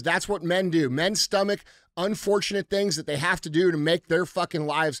too, because that's what men do. Men stomach unfortunate things that they have to do to make their fucking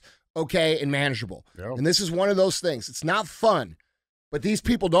lives okay and manageable. Yep. And this is one of those things. It's not fun, but these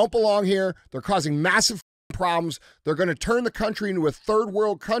people don't belong here. They're causing massive problems. They're going to turn the country into a third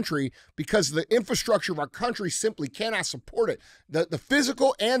world country because the infrastructure of our country simply cannot support it. The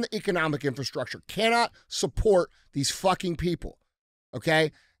physical and the economic infrastructure cannot support these fucking people.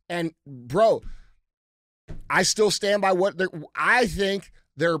 Okay? And bro, I still stand by what I think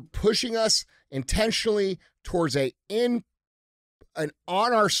they're pushing us intentionally towards an on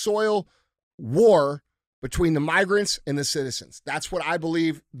our soil war between the migrants and the citizens. That's what I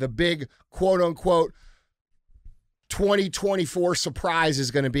believe the big quote unquote 2024 surprise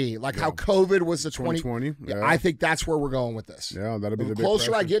is going to be. Like how COVID was the 2020. Yeah. I think that's where we're going with this. Yeah, that'll be the big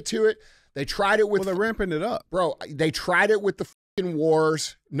closer I pressure. get to it. They tried it with. Well, they're ramping it up. Bro, they tried it with the fucking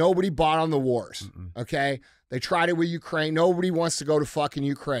wars. Nobody bought on the wars. Okay? They tried it with Ukraine. Nobody wants to go to fucking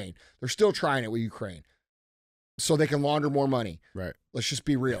Ukraine. They're still trying it with Ukraine so they can launder more money. Right. Let's just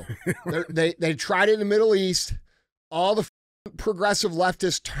be real. They tried it in the Middle East. All the progressive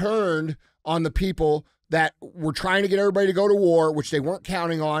leftists turned on the people that were trying to get everybody to go to war, which they weren't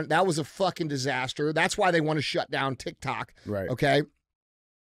counting on. That was a fucking disaster. That's why they want to shut down TikTok. Right. Okay?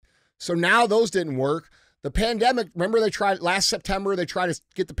 So now those didn't work. The pandemic, remember they tried last September, they tried to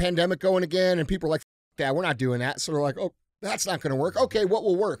get the pandemic going again, and people were like, yeah, we're not doing that. So they're like, oh, That's not going to work. Okay, what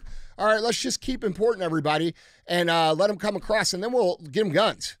will work? All right, let's just keep importing everybody and let them come across, and then we'll give them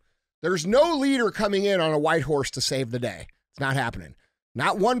guns. There's no leader coming in on a white horse to save the day. It's not happening.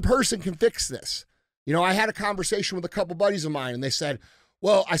 Not one person can fix this. You know, I had a conversation with a couple buddies of mine, and they said,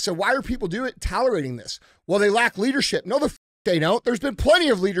 well, I said, why are people tolerating this? Well, they lack leadership. No, they don't. There's been plenty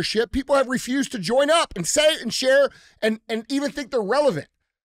of leadership. People have refused to join up and say and share and even think they're relevant.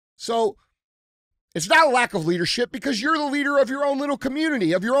 So it's not a lack of leadership because you're the leader of your own little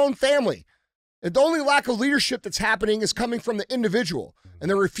community, of your own family. And the only lack of leadership that's happening is coming from the individual, and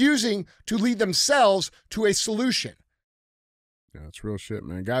they're refusing to lead themselves to a solution. Yeah, it's real shit,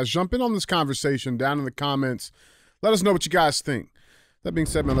 man. Guys, jump in on this conversation down in the comments. Let us know what you guys think. That being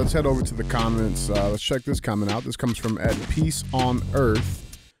said, man, let's head over to the comments. Let's check this comment out. This comes from At Peace on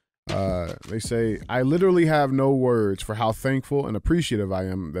Earth. They say, I literally have no words for how thankful and appreciative I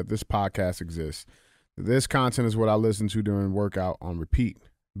am that this podcast exists. This content is what I listen to during workout on repeat.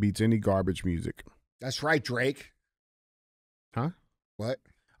 Beats any garbage music. That's right, Drake. Huh? What?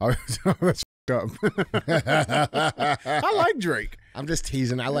 Oh, that's up. I like Drake. I'm just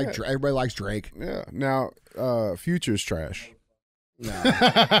teasing. I like Drake. Everybody likes Drake. Yeah. Now, Future's trash. No.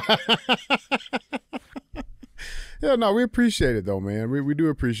 Yeah, no, we appreciate it though, man. We do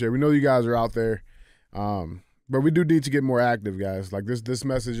appreciate it. We know you guys are out there. But we do need to get more active, guys. Like this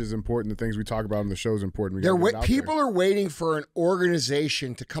message is important. The things we talk about on the show is important. People are waiting for an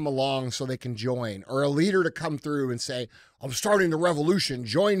organization to come along so they can join, or a leader to come through and say, I'm starting the revolution,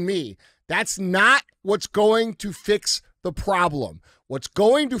 join me. That's not what's going to fix the problem. What's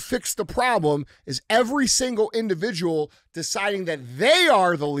going to fix the problem is every single individual deciding that they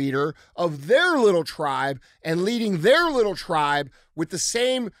are the leader of their little tribe and leading their little tribe with the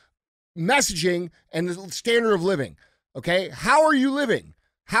same messaging and the standard of living. Okay? How are you living?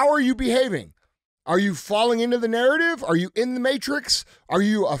 How are you behaving? Are you falling into the narrative? Are you in the matrix? Are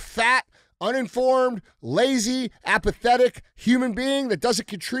you a fat, uninformed, lazy, apathetic human being that doesn't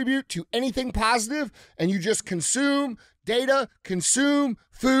contribute to anything positive, and you just consume data, consume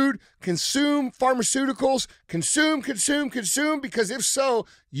food, consume pharmaceuticals, consume, because if so,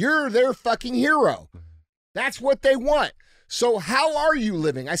 you're their fucking hero. That's what they want. So how are you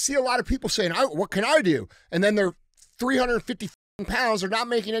living? I see a lot of people saying, what can I do? And then they're 350 pounds. They're not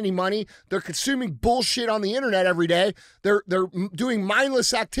making any money. They're consuming bullshit on the internet every day. They're doing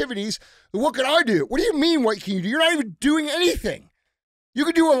mindless activities. What can I do? What do you mean, what can you do? You're not even doing anything. You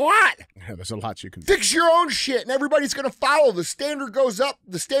can do a lot. Yeah, there's a lot you can do. Fix your own shit, and everybody's going to follow. The standard goes up.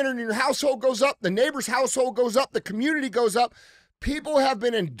 The standard in your household goes up. The neighbor's household goes up. The community goes up. People have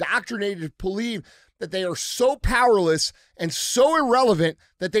been indoctrinated to believe that they are so powerless and so irrelevant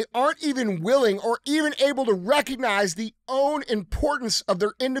that they aren't even willing or even able to recognize the own importance of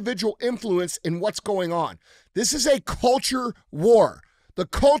their individual influence in what's going on. This is a culture war. The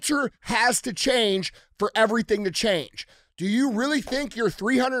culture has to change for everything to change. Do you really think your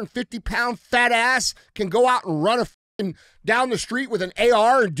 350-pound fat ass can go out and run down the street with an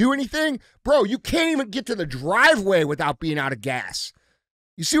AR and do anything? Bro, you can't even get to the driveway without being out of gas.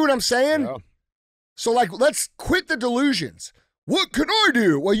 You see what I'm saying? Yeah. So, let's quit the delusions. What can I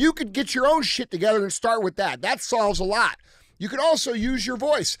do? Well, you could get your own shit together and start with that. That solves a lot. You could also use your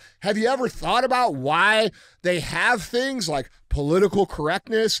voice. Have you ever thought about why they have things like political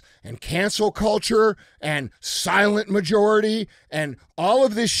correctness and cancel culture and silent majority and all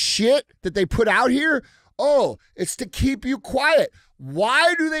of this shit that they put out here? Oh, it's to keep you quiet.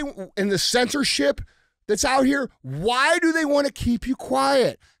 Why do they, in the censorship that's out here, why do they want to keep you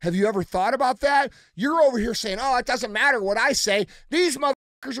quiet? Have you ever thought about that? You're over here saying, oh, it doesn't matter what I say. These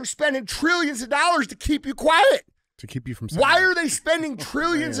motherfuckers are spending trillions of dollars to keep you quiet. To keep you from saying why are they spending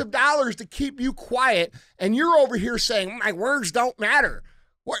trillions of dollars to keep you quiet? And you're over here saying, my words don't matter.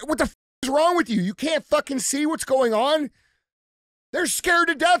 What the is wrong with you? You can't fucking see what's going on? They're scared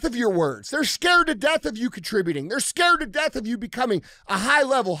to death of your words. They're scared to death of you contributing. They're scared to death of you becoming a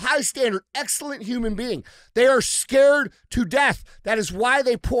high-level, high-standard, excellent human being. They are scared to death. That is why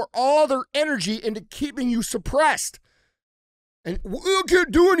they pour all their energy into keeping you suppressed. And you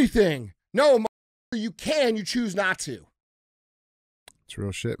can't do anything. No, you can. You choose not to. It's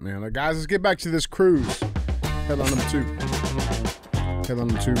real shit, man. Guys, let's get back to this cruise. Headline number 2. Headline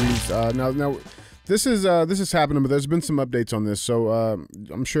number 2 reads, now, This is happening, but there's been some updates on this. So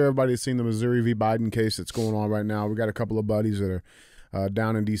I'm sure everybody's seen the Missouri v. Biden case that's going on right now. We got a couple of buddies that are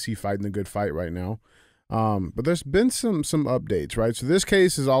down in D.C. fighting the good fight right now. But there's been some updates, right? So this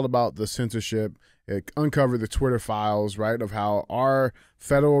case is all about the censorship. It uncovered the Twitter files, right, of how our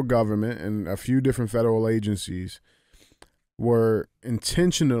federal government and a few different federal agencies were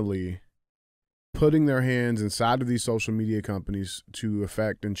intentionally putting their hands inside of these social media companies to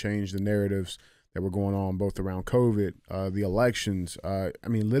affect and change the narratives that were going on both around COVID, the elections. I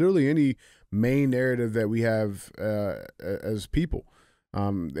mean, literally any main narrative that we have as people,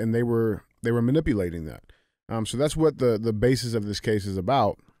 and they were manipulating that. So that's what the basis of this case is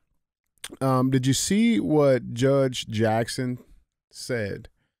about. Did you see what Judge Jackson said?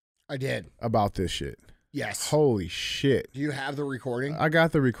 I did. About this shit. Yes. Holy shit. Do you have the recording? I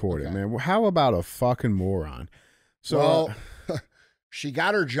got the recording, Okay. man. Well, how about a fucking moron? So, well, she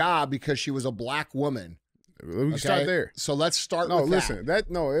got her job because she was a black woman. we can start there. So let's start No, with listen.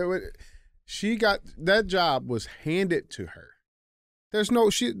 She got that job was handed to her. There's no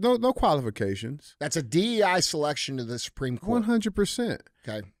qualifications. That's a DEI selection to the Supreme Court. 100%.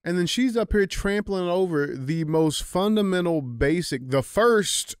 Okay. And then she's up here trampling over the most fundamental basic, the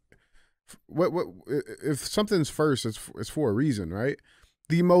first. What if something's first, it's for a reason, right?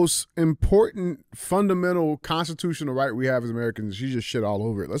 The most important fundamental constitutional right we have as Americans. She just shit all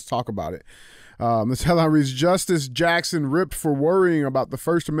over it. Let's talk about it. This headline reads: Justice Jackson ripped for worrying about the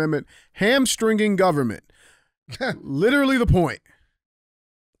First Amendment hamstringing government. Literally the point.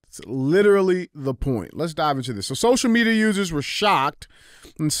 It's literally the point. Let's dive into this. So social media users were shocked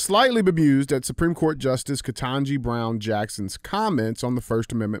and slightly bemused at Supreme Court Justice Ketanji Brown Jackson's comments on the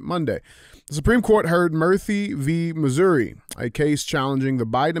First Amendment Monday. The Supreme Court heard Murphy v. Missouri, a case challenging the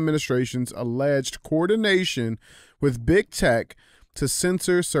Biden administration's alleged coordination with big tech to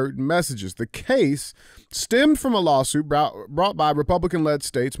censor certain messages. The case stemmed from a lawsuit brought by Republican-led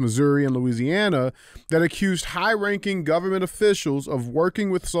states, Missouri and Louisiana, that accused high-ranking government officials of working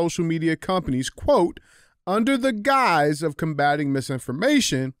with social media companies, quote, under the guise of combating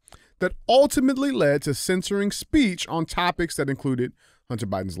misinformation that ultimately led to censoring speech on topics that included Hunter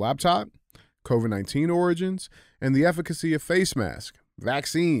Biden's laptop, COVID-19 origins, and the efficacy of face masks,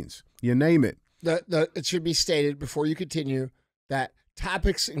 vaccines, you name it. It should be stated before you continue that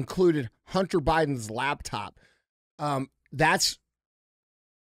topics included Hunter Biden's laptop. That's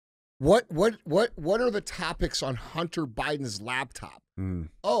what are the topics on Hunter Biden's laptop?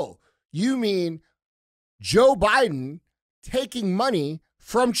 Oh, you mean Joe Biden taking money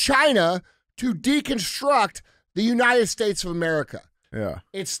from China to deconstruct the United States of America. Yeah.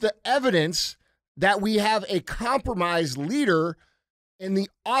 It's the evidence that we have a compromised leader in the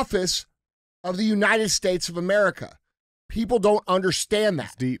office of the United States of America. People don't understand that.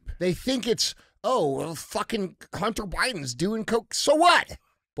 It's deep. They think it's, oh, well, fucking Hunter Biden's doing coke. So what?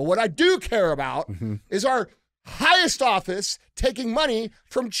 But what I do care about is our highest office taking money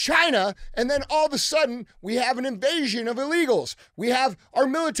from China, and then all of a sudden we have an invasion of illegals. We have our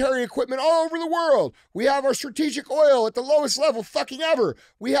military equipment all over the world. We have our strategic oil at the lowest level fucking ever.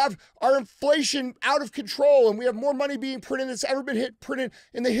 We have our inflation out of control, and we have more money being printed that's ever been printed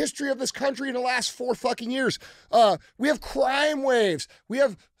in the history of this country in the last 4 fucking years. We have crime waves. We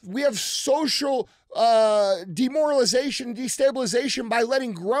have social demoralization, destabilization by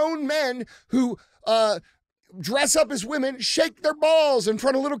letting grown men who dress up as women shake their balls in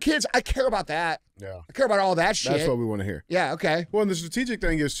front of little kids. I care about that. Yeah. I care about all that shit. That's what we want to hear. Yeah, okay. Well, and the strategic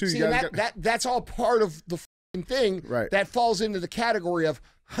thing is, too, See, you guys that's all part of the thing that falls into the category of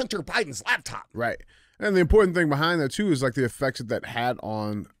Hunter Biden's laptop. Right. And the important thing behind that, too, is like the effects that had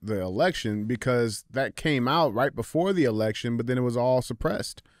on the election, because that came out right before the election, but then it was all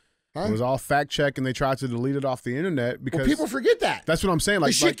suppressed. It was all fact-checked, and they tried to delete it off the internet because people forget that. That's what I'm saying. Like,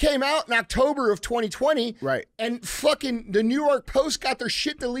 the shit came out in October of 2020, right? And fucking the New York Post got their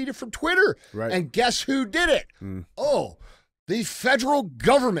shit deleted from Twitter, right? And guess who did it? Oh, the federal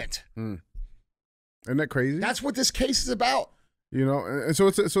government. Isn't that crazy? That's what this case is about. You know, and so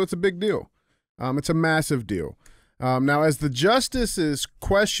it's a big deal. It's a massive deal. Now, as the justices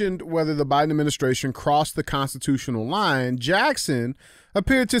questioned whether the Biden administration crossed the constitutional line, Jackson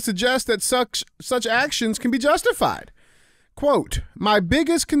appeared to suggest that such actions can be justified. Quote, "My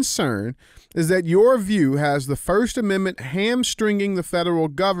biggest concern is that your view has the First Amendment hamstringing the federal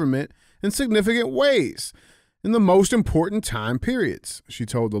government in significant ways in the most important time periods," she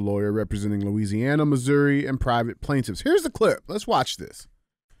told the lawyer representing Louisiana, Missouri, and private plaintiffs. Here's the clip. Let's watch this.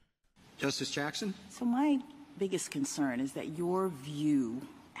 Justice Jackson? So my biggest concern is that your view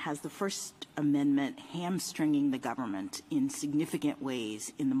has the First Amendment hamstringing the government in significant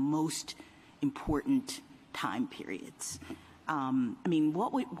ways in the most important time periods. I mean,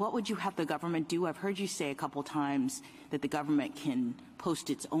 what would you have the government do? I've heard you say a couple times that the government can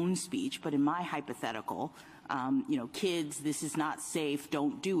post its own speech, but in my hypothetical, kids, this is not safe,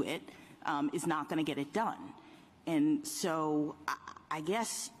 don't do it, is not going to get it done. And so I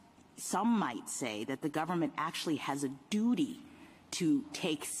guess some might say that the government actually has a duty to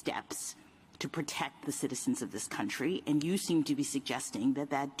take steps to protect the citizens of this country, and you seem to be suggesting that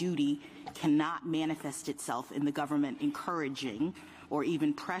that duty cannot manifest itself in the government encouraging or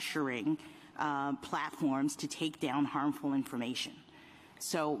even pressuring platforms to take down harmful information.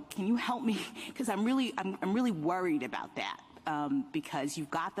 So can you help me? Because I'm really worried about that, because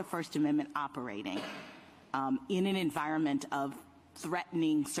you've got the First Amendment operating in an environment of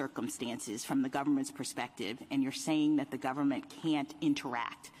threatening circumstances from the government's perspective, and you're saying that the government can't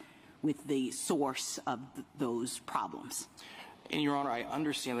interact with the source of those problems. And Your Honor, I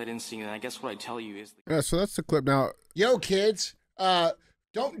understand that instinct, and I guess what I tell you is... Yeah, so that's the clip now. Yo, kids,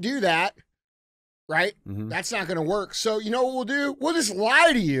 don't do that, right? That's not going to work. So you know what we'll do? We'll just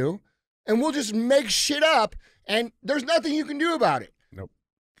lie to you, and we'll just make shit up, and there's nothing you can do about it. Nope.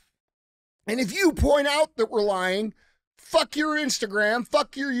 And if you point out that we're lying, fuck your Instagram,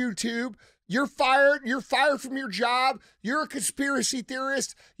 fuck your YouTube. You're fired. You're fired from your job. You're a conspiracy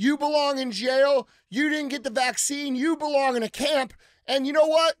theorist. You belong in jail. You didn't get the vaccine. You belong in a camp. And you know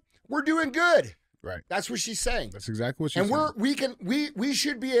what? We're doing good. Right. That's what she's saying. That's exactly what she's saying. And we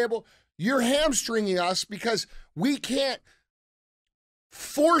should be able. You're hamstringing us because we can't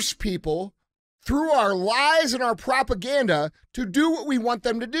force people through our lies and our propaganda to do what we want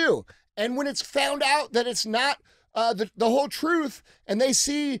them to do. And when it's found out that it's not the whole truth, and they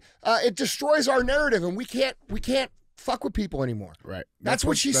see it destroys our narrative, and we can't fuck with people anymore. Right. That's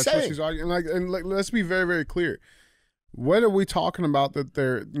what she's saying. What she's arguing. And let's be very, very clear. What are we talking about that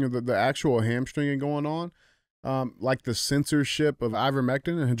they're, the actual hamstringing going on? Like the censorship of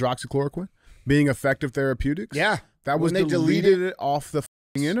ivermectin and hydroxychloroquine being effective therapeutics? Yeah. That was deleted it off the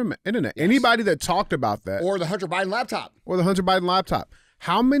internet. Yes. Anybody that talked about that. Or the Hunter Biden laptop.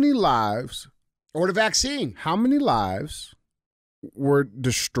 How many lives... Or the vaccine. How many lives were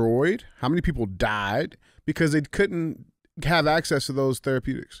destroyed? How many people died because they couldn't have access to those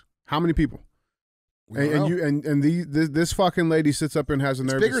therapeutics? How many people? This fucking lady sits up and has a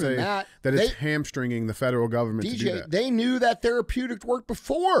nerve to say that it's hamstringing the federal government to do that. They knew that therapeutic worked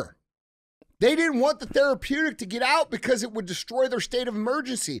before. They didn't want the therapeutic to get out because it would destroy their state of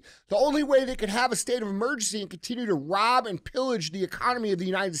emergency. The only way they could have a state of emergency and continue to rob and pillage the economy of the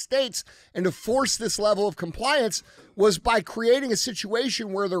United States and to force this level of compliance was by creating a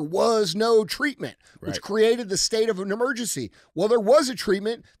situation where there was no treatment, which created the state of an emergency. Well, there was a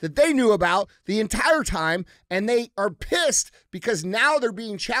treatment that they knew about the entire time, and they are pissed because now they're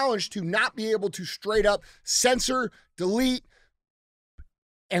being challenged to not be able to straight up censor, delete,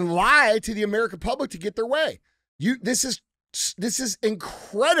 and lie to the American public to get their way. This is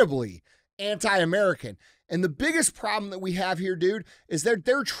incredibly anti-American. And the biggest problem that we have here, dude, is that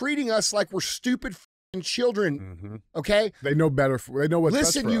they're treating us like we're stupid children. Okay? They know better. They know what's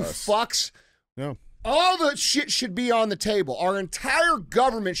best for us. Listen, you fucks. No. All the shit should be on the table. Our entire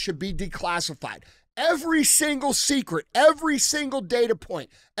government should be declassified. Every single secret, every single data point,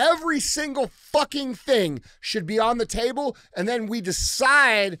 every single fucking thing should be on the table, and then we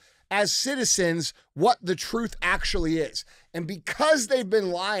decide as citizens what the truth actually is. And because they've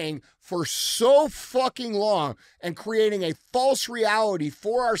been lying for so fucking long and creating a false reality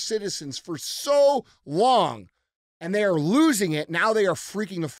for our citizens for so long, and they are losing it, now they are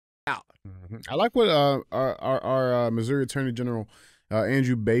freaking the fuck out. I like what our Missouri Attorney General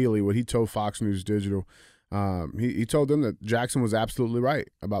Andrew Bailey, what he told Fox News Digital. He told them that Jackson was absolutely right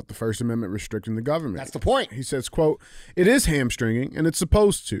about the First Amendment restricting the government. That's the point. He says, quote, "It is hamstringing, and it's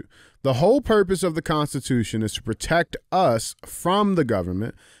supposed to. The whole purpose of the Constitution is to protect us from the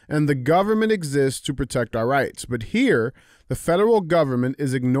government, and the government exists to protect our rights. But here, the federal government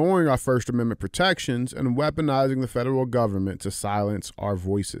is ignoring our First Amendment protections and weaponizing the federal government to silence our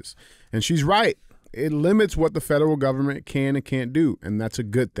voices." And she's right. It limits what the federal government can and can't do, and that's a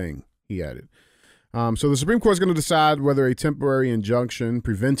good thing, he added. So the Supreme Court is going to decide whether a temporary injunction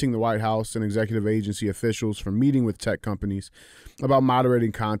preventing the White House and executive agency officials from meeting with tech companies about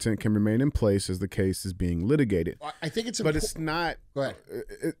moderating content can remain in place as the case is being litigated. I think it's but it's not. Go ahead.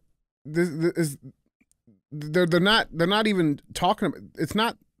 They're not even talking about. It's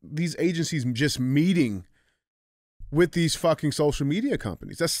not these agencies just meeting with these fucking social media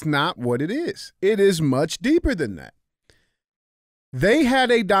companies. That's not what it is. It is much deeper than that. They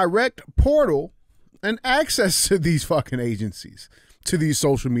had a direct portal and access to these fucking agencies, to these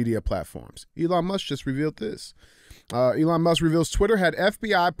social media platforms. Elon Musk just revealed this. Elon Musk reveals Twitter had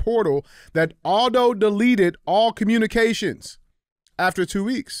FBI portal that auto-deleted all communications after 2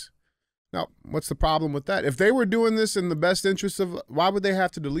 weeks. Now, what's the problem with that? If they were doing this in the best interest of, why would they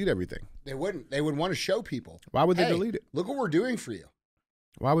have to delete everything? They wouldn't. They would want to show people. Why would they delete it? Look what we're doing for you.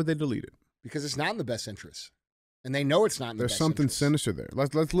 Why would they delete it? Because it's not in the best interest. And they know it's not in the There's best something interest. sinister there.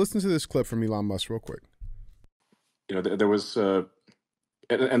 Let's listen to this clip from Elon Musk real quick. You know, there was,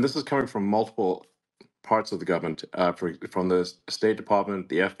 and this is coming from multiple parts of the government, from the State Department,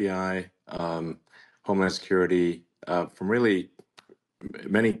 the FBI, Homeland Security, from really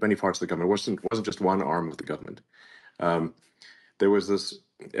many parts of the government. It wasn't just one arm of the government. There was this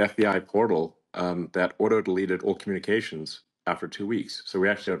FBI portal that auto deleted all communications after 2 weeks. So we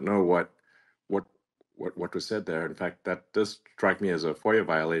actually don't know what was said there. In fact, that does strike me as a FOIA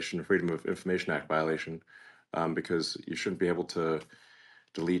violation, a Freedom of Information Act violation, because you shouldn't be able to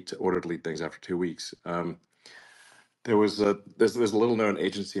auto delete things after 2 weeks. There's a little known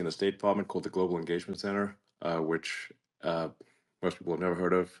agency in the State Department called the Global Engagement Center, which most people have never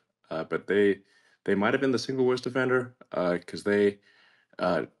heard of, but they might have been the single worst offender because they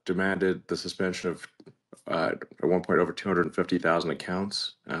demanded the suspension of at one point over 250,000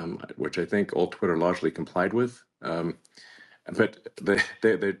 accounts, which I think all Twitter largely complied with. But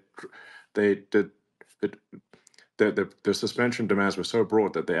they did the suspension demands were so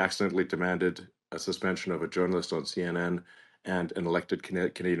broad that they accidentally demanded a suspension of a journalist on CNN and an elected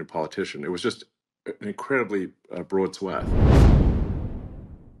Canadian politician. It was just an incredibly broad swath.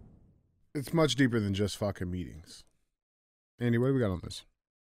 It's much deeper than just fucking meetings. Andy, what do we got on this?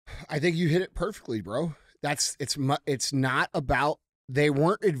 I think you hit it perfectly, bro. It's not about, they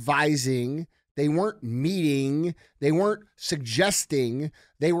weren't advising, they weren't meeting, they weren't suggesting,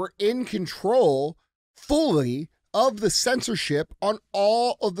 they were in control fully of the censorship on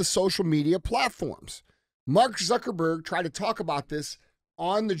all of the social media platforms. Mark Zuckerberg tried to talk about this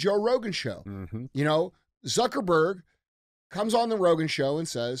on the Joe Rogan show. Mm-hmm. You know, Zuckerberg comes on the Rogan show and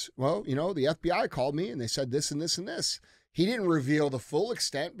says, well, you know, the FBI called me and they said this and this and this. He didn't reveal the full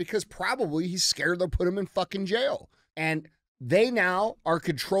extent because probably he's scared they'll put him in fucking jail. And they now are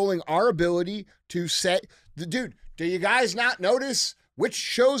controlling our ability to say, dude, do you guys not notice which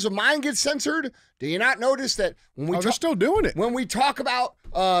shows of mine get censored? Do you not notice that when we they're still doing it? When we talk about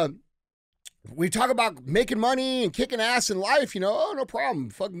making money and kicking ass in life, you know, oh, no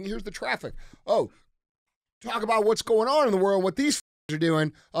problem. Fucking here's the traffic. Oh, talk about what's going on in the world, what these are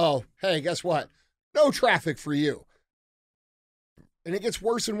doing. Oh, hey, guess what? No traffic for you. And it gets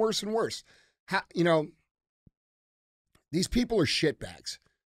worse and worse and worse. You know, these people are shitbags.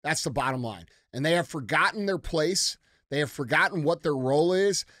 That's the bottom line. And they have forgotten their place. They have forgotten what their role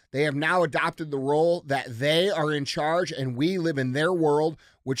is. They have now adopted the role that they are in charge and we live in their world,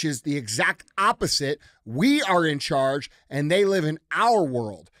 which is the exact opposite. We are in charge and they live in our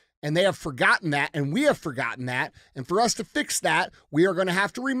world. And they have forgotten that, and we have forgotten that. And for us to fix that, we are going to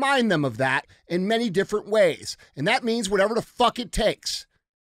have to remind them of that in many different ways. And that means whatever the fuck it takes.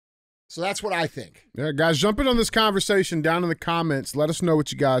 So that's what I think. Yeah, guys, jump in on this conversation down in the comments. Let us know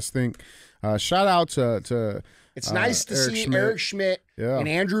what you guys think. Shout out to it's nice to see Schmidt. Eric Schmidt and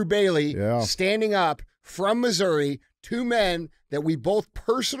Andrew Bailey standing up from Missouri, two men that we both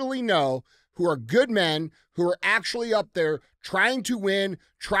personally know who are good men, who are actually up there trying to win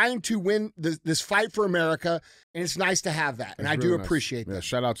this fight for America, and it's nice to have that, and I do appreciate that. Yeah,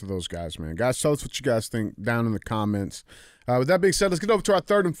 shout out to those guys, man. Guys, tell us what you guys think down in the comments. With that being said, let's get over to our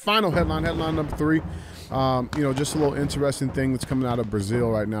third and final headline number 3. You know, just a little interesting thing that's coming out of Brazil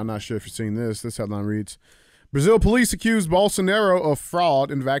right now. I'm not sure if you're seeing this. This headline reads, Brazil police accused Bolsonaro of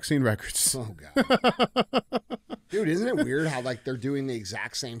fraud in vaccine records. Oh, God. Dude, isn't it weird how, like, they're doing the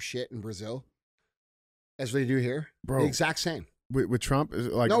exact same shit in Brazil as they do here? Bro. The exact same. With Trump? Is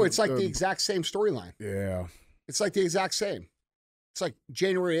it like, no, it's like the exact same storyline. Yeah. It's like the exact same. It's like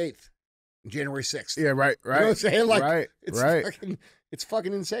January 8th and January 6th. Yeah, right. You know what I'm saying? Like, right. It's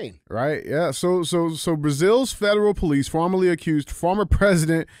fucking insane. Right, yeah. So Brazil's federal police formally accused former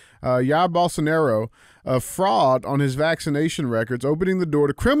President Jair Bolsonaro of fraud on his vaccination records, opening the door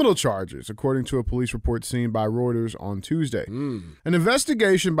to criminal charges, according to a police report seen by Reuters on Tuesday. An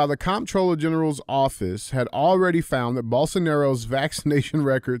investigation by the Comptroller General's office had already found that Bolsonaro's vaccination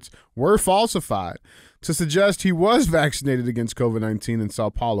records were falsified to suggest he was vaccinated against COVID-19 in Sao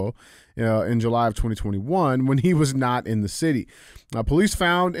Paulo in July of 2021 when he was not in the city. Police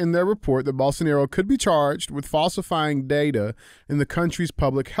found in their report that Bolsonaro could be charged with falsifying data in the country's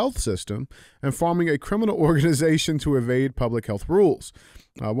public health system and forming a criminal organization to evade public health rules.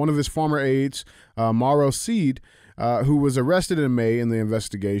 One of his former aides, Mauro Cid, who was arrested in May in the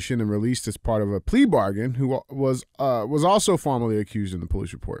investigation and released as part of a plea bargain, who was also formally accused in the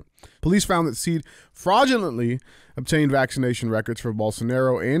police report. Police found that Cid fraudulently obtained vaccination records for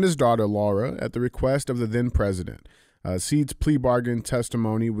Bolsonaro and his daughter Laura at the request of the then president. Cid's plea bargain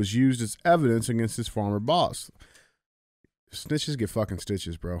testimony was used as evidence against his former boss. Snitches get fucking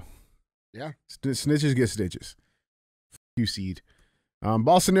stitches, bro. Yeah. Snitches get stitches. QC'd.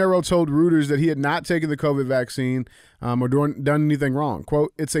 Bolsonaro told Reuters that he had not taken the COVID vaccine or done anything wrong.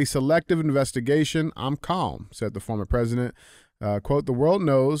 Quote, "It's a selective investigation. I'm calm," said the former president. Quote, "The world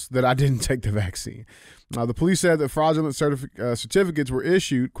knows that I didn't take the vaccine." The police said that fraudulent certificates were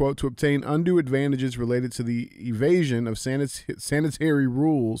issued, quote, "to obtain undue advantages related to the evasion of sanitary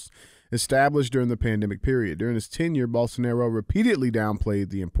rules established during the pandemic period." During his tenure, Bolsonaro repeatedly downplayed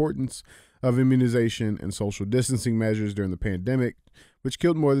the importance of immunization and social distancing measures during the pandemic, which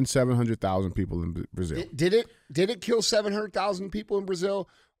killed more than 700,000 people in Brazil. Did it kill 700,000 people in Brazil,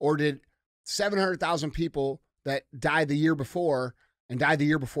 or did 700,000 people that died the year before and died the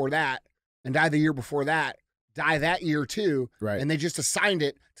year before that and died the year before that die that year too? Right. And they just assigned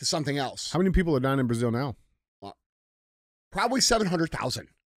it to something else. How many people are dying in Brazil now? Probably 700,000.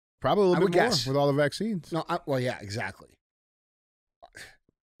 Probably a little bit more guess. with all the vaccines. No, well, yeah, exactly.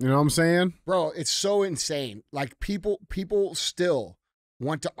 You know what I'm saying? Bro, it's so insane. Like people still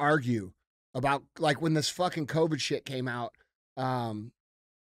want to argue about, like, when this fucking COVID shit came out, I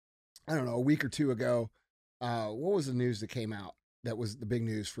don't know, a week or two ago. What was the news that came out that was the big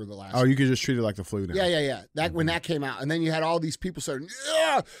news for the last? Oh, you could just treat it like the flu now. Yeah. When that came out, and then you had all these people saying,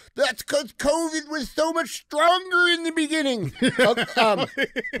 "Yeah, that's because COVID was so much stronger in the beginning."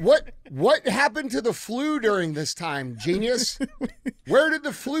 What happened to the flu during this time, genius? Where did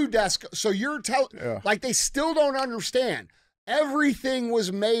the flu desk? So you're like, they still don't understand. Everything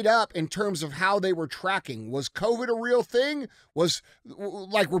was made up in terms of how they were tracking. Was COVID a real thing?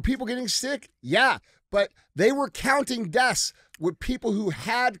 Were people getting sick? Yeah. But they were counting deaths with people who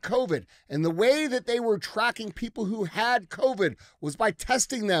had COVID. And the way that they were tracking people who had COVID was by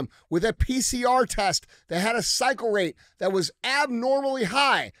testing them with a PCR test that had a cycle rate that was abnormally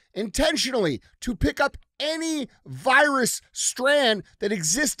high, intentionally, to pick up any virus strand that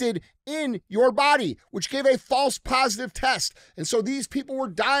existed in your body, which gave a false positive test. And so these people were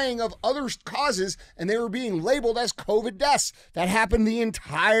dying of other causes, and they were being labeled as COVID deaths. That happened the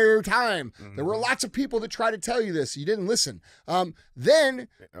entire time. Mm-hmm. There were lots of people that tried to tell you this. You didn't listen. Then,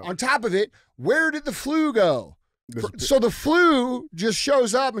 on top of it, where did the flu go? So the flu just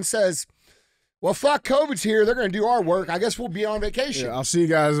shows up and says, "Well, fuck, COVID's here. They're going to do our work. I guess we'll be on vacation." Yeah, I'll see you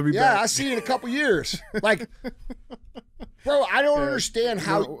guys. I'll be back. Yeah, I'll see you in a couple years. Like, bro, I don't understand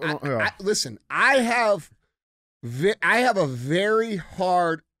how. Listen, I have a very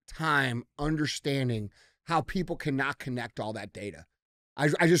hard time understanding how people cannot connect all that data.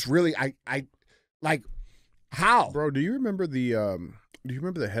 I just really, like, how? Bro, do you remember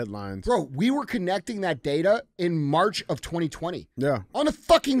the headlines? Bro, we were connecting that data in March of 2020. Yeah. On the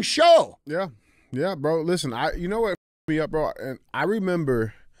fucking show. Yeah. Yeah, bro. Listen, you know what me up, bro? And I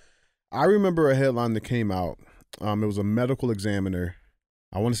remember a headline that came out. It was a medical examiner,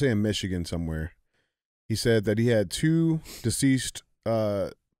 I want to say in Michigan somewhere. He said that he had 2 deceased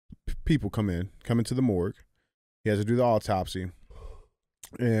people come into the morgue. He has to do the autopsy.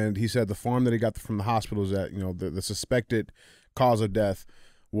 And he said the form that he got from the hospital is that, the suspected cause of death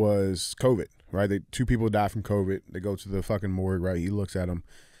was COVID, right? 2 people died from COVID. They go to the fucking morgue, right? He looks at them.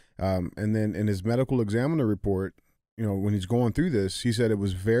 And then in his medical examiner report, when he's going through this, he said it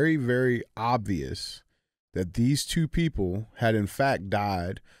was very, very obvious that these 2 people had in fact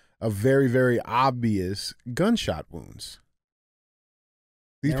died of very, very obvious gunshot wounds.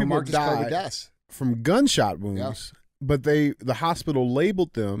 These people died from gunshot wounds, but the hospital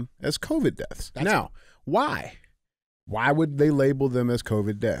labeled them as COVID deaths. Now, why? Why would they label them as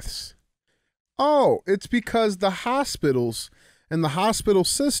COVID deaths? Oh, it's because the hospitals and the hospital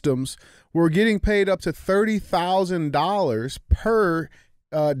systems were getting paid up to $30,000 per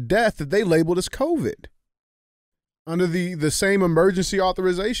death that they labeled as COVID under the same emergency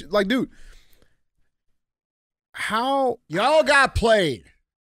authorization. Like, dude, how? Y'all got played.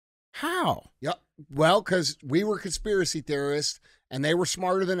 How? Yep. Well, because we were conspiracy theorists and they were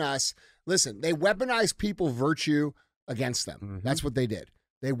smarter than us. Listen, they weaponized people's virtue against them. Mm-hmm. That's what they did.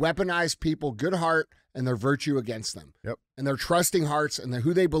 They weaponized people, good heart, and their virtue against them. Yep. And their trusting hearts and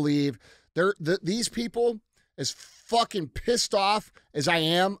who they believe. These people, as fucking pissed off as I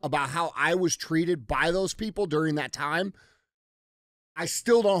am about how I was treated by those people during that time, I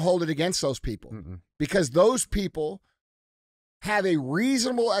still don't hold it against those people. Mm-mm. Because those people have a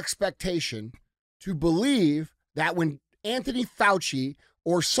reasonable expectation to believe that when Anthony Fauci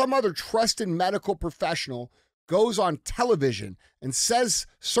or some other trusted medical professional goes on television and says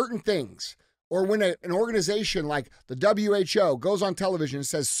certain things, or when an organization like the WHO goes on television and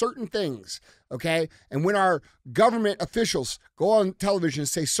says certain things, okay? And when our government officials go on television and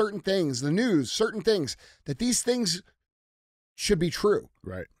say certain things, the news, certain things, that these things should be true.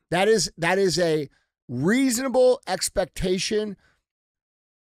 Right. That is a reasonable expectation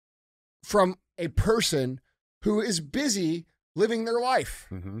from a person who is busy living their life.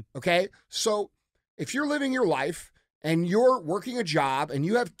 Okay? So if you're living your life and you're working a job and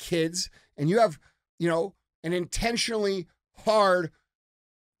you have kids and you have, you know, an intentionally hard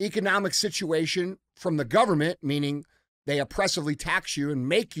economic situation from the government, meaning they oppressively tax you and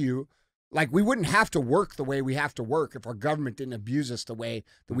make you, like, we wouldn't have to work the way we have to work if our government didn't abuse us the way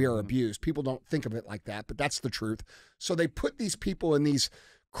that we are abused. People don't think of it like that, but that's the truth. So they put these people in these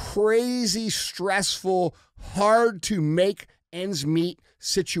crazy, stressful, hard to make ends meet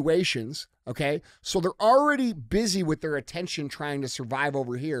situations, okay? So they're already busy with their attention trying to survive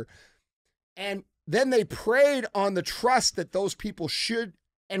over here. And then they preyed on the trust that those people should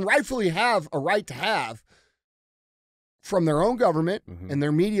and rightfully have a right to have from their own government and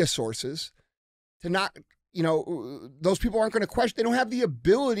their media sources to not, you know, those people aren't going to question. They don't have the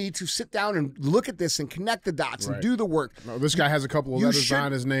ability to sit down and look at this and connect the dots and do the work. No, this guy has a couple of letters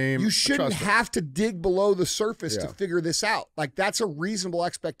behind his name. You shouldn't have to dig below the surface to figure this out. Like, that's a reasonable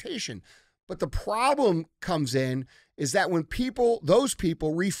expectation. But the problem comes in is that when those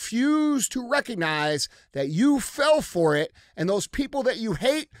people refuse to recognize that you fell for it, and those people that you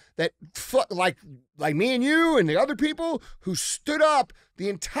hate, that like me and you and the other people who stood up the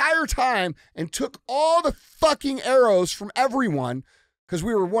entire time and took all the fucking arrows from everyone, because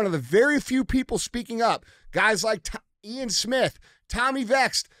we were one of the very few people speaking up, guys like Ian Smith, Tommy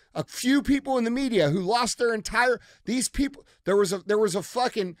Vext, a few people in the media who lost their entire, these people, there was 24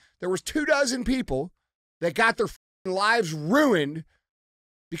 people that got their lives ruined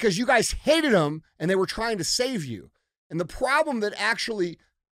because you guys hated them and they were trying to save you. And the problem that actually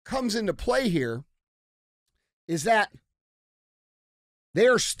comes into play here is that they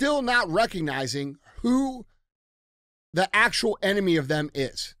are still not recognizing who the actual enemy of them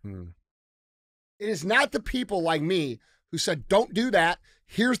is. It is not the people like me who said, don't do that.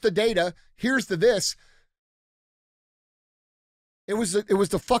 Here's the data. Here's the this. It was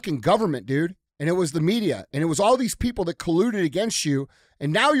the fucking government, dude. And it was the media. And it was all these people that colluded against you.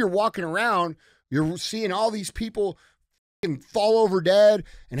 And now you're walking around, you're seeing all these people fall over dead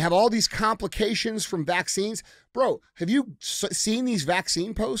and have all these complications from vaccines. Bro, have you seen these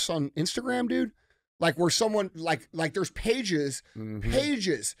vaccine posts on Instagram, dude? Like, where someone, like there's pages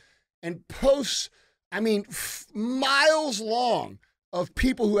and posts, I mean, miles long of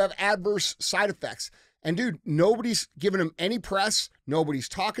people who have adverse side effects. And dude, nobody's giving them any press. Nobody's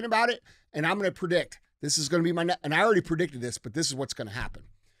talking about it. And I'm going to predict this is going to be and I already predicted this, but this is what's going to happen.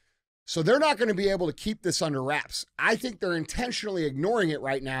 So they're not going to be able to keep this under wraps. I think they're intentionally ignoring it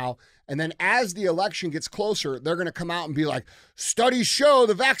right now. And then as the election gets closer, they're going to come out and be like, studies show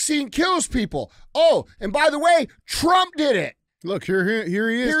the vaccine kills people. Oh, and by the way, Trump did it. Look, here he is. Here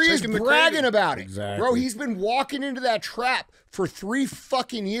he is bragging about it. Exactly. Bro, he's been walking into that trap for 3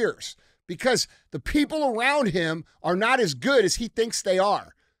 fucking years because the people around him are not as good as he thinks they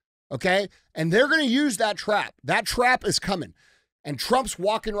are. Okay? And they're going to use that trap. That trap is coming. And Trump's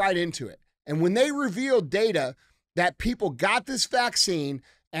walking right into it. And when they reveal data that people got this vaccine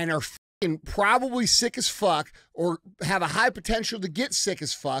and are probably sick as fuck or have a high potential to get sick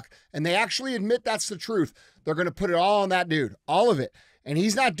as fuck, and they actually admit that's the truth, they're going to put it all on that dude. All of it. And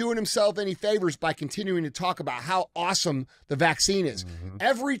he's not doing himself any favors by continuing to talk about how awesome the vaccine is.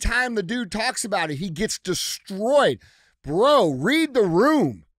 Every time the dude talks about it, he gets destroyed. Bro, read the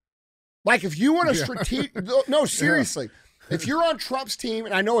room. Like, if you want to strategic, no, seriously, if you're on Trump's team,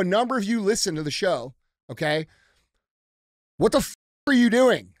 and I know a number of you listen to the show, okay, what the are you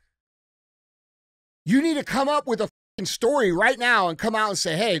doing? You need to come up with a story right now and come out and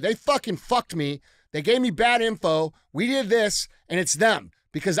say, hey, they fucking fucked me. They gave me bad info. We did this, and it's them.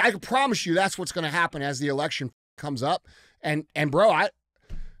 Because I can promise you that's what's going to happen as the election comes up. And bro,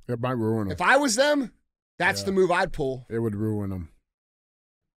 it might ruin them. If I was them, that's the move I'd pull. It would ruin them.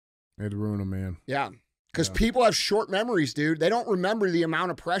 It'd ruin them, man. Yeah. Because people have short memories, dude. They don't remember the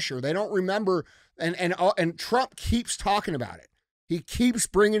amount of pressure. They don't remember, and Trump keeps talking about it. He keeps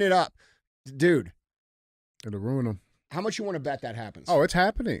bringing it up. Dude. It'll ruin them. How much you want to bet that happens? Oh, it's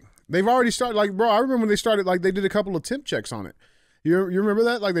happening. They've already started. Like, bro, I remember when they started, like, they did a couple of temp checks on it. You remember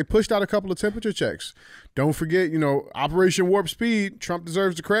that? Like, they pushed out a couple of temperature checks. Don't forget, Operation Warp Speed, Trump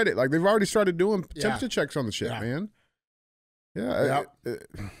deserves the credit. Like, they've already started doing temperature checks on the shit, man. Yeah.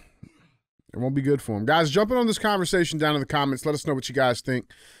 It won't be good for him. Guys, jumping on this conversation down in the comments. Let us know what you guys think.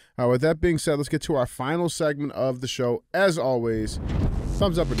 With that being said, let's get to our final segment of the show. As always,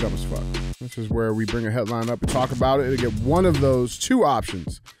 thumbs up or dumb as fuck. This is where we bring a headline up and talk about it and get one of those two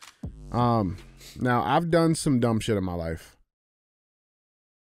options. Now, I've done some dumb shit in my life,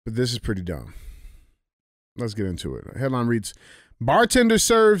 but this is pretty dumb. Let's get into it. Headline reads, bartender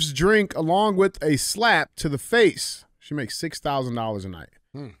serves drink along with a slap to the face. She makes $6,000 a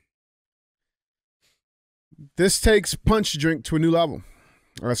night. This takes punch drink to a new level.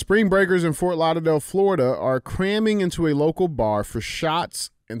 Spring breakers in Fort Lauderdale, Florida are cramming into a local bar for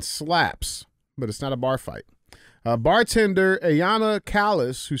shots and slaps, but it's not a bar fight. Bartender Ayana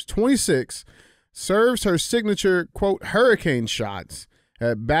Callis, who's 26, serves her signature, quote, hurricane shots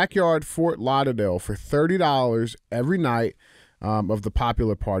at Backyard Fort Lauderdale for $30 every night of the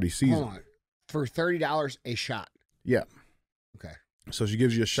popular party season. Hold on. For $30 a shot? Yeah. Okay. So she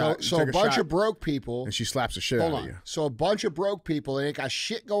gives you a shot. So a bunch of broke people. And she slaps the shit out of you. So a bunch of broke people, they ain't got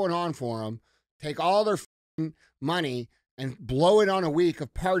shit going on for them, take all their money and blow it on a week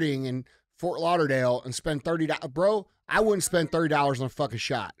of partying in Fort Lauderdale and spend $30. Bro, I wouldn't spend $30 on a fucking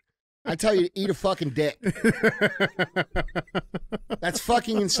shot. I tell you to eat a fucking dick. That's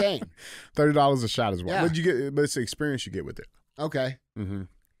fucking insane. $30 a shot as well. Yeah. What'd you get? But it's the experience you get with it. Okay. Mm-hmm.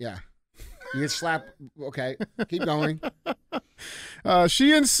 Yeah. You get slapped. Okay. Keep going.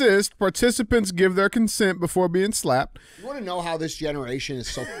 She insists participants give their consent before being slapped. You want to know how this generation is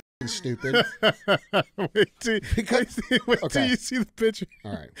so fucking stupid? wait till you see the picture.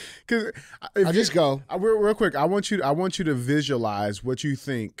 All right. Because I'll just go. Real quick. I want you to visualize what you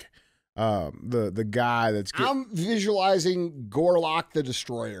think. The guy that's. I'm visualizing Gorlock the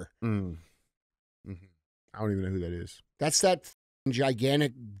Destroyer. Mm-hmm. I don't even know who that is. That's that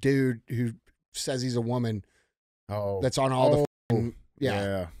gigantic dude who says he's a woman. Oh, that's on all the.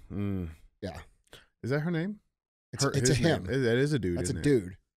 Yeah. Yeah. Is that her name? It's a him. That is a dude. That's isn't a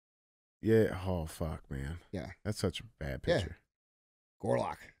dude. Yeah. Oh fuck, man. Yeah. That's such a bad picture. Yeah.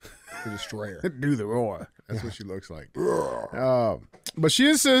 Gorlock, the Destroyer. Do the roar. That's what she looks like. But she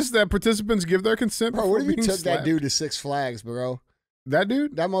insists that participants give their consent. Bro, what if you took slapped? that dude to Six Flags, bro? That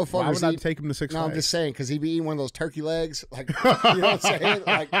dude? That motherfucker. Why would I take him to Six Flags? No, I'm just saying because he'd be eating one of those turkey legs. Like, you know what I'm saying?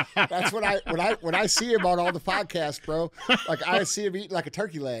 Like, that's what when I see him on all the podcasts, bro. Like, I see him eating like a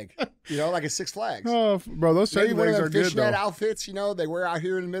turkey leg. You know, like a Six Flags. Oh, bro, those turkey legs are good though. Fishnet outfits, you know, they wear out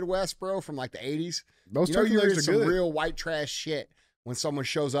here in the Midwest, bro, from like the 80s. Those turkey legs are some good. Real white trash shit when someone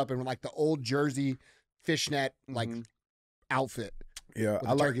shows up in like the old Jersey fishnet like outfit. Yeah,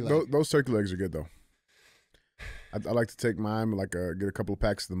 I like those turkey legs are good though. I like to take mine, like get a couple of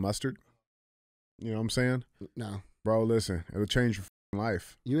packs of the mustard. You know what I'm saying? No. Bro, listen, it'll change your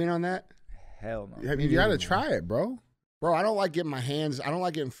life. You in on that? Hell no. You got to try it, bro. Bro, I don't like getting I don't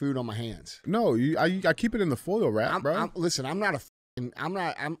like getting food on my hands. No, I keep it in the foil wrap, bro. Listen, I'm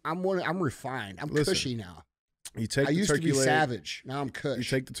refined. I'm cushy now. You take I the used to turkey be leg, savage. Now I'm cush. You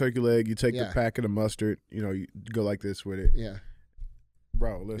take the turkey leg, you take the packet of mustard, you know, you go like this with it. Yeah.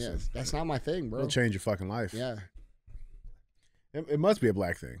 Bro, listen. Yeah, that's not my thing, bro. It'll change your fucking life. Yeah. It must be a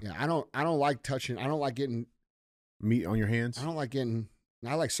black thing. Yeah, I don't like touching. I don't like getting meat on your hands. I like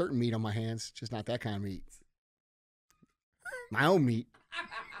certain meat on my hands, just not that kind of meat. My own meat.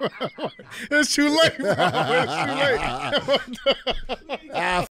 It's too late, bro. It's too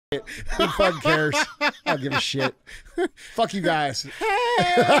late. It. Who fucking cares? I don't give a shit. Fuck you guys. Woo,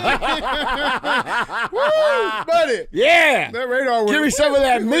 buddy. Yeah. That radar Give me some of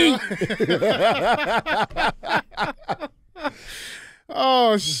that meat.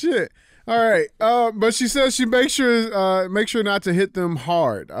 Oh shit. All right. But she says she makes sure not to hit them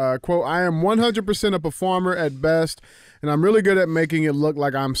hard. Quote, I am 100% a performer at best, and I'm really good at making it look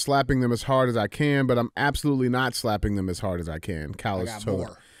like I'm slapping them as hard as I can, but I'm absolutely not slapping them as hard as I can. Callis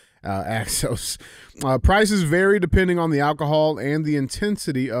told Axios. Prices vary depending on the alcohol and the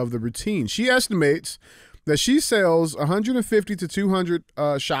intensity of the routine. She estimates that she sells 150 to 200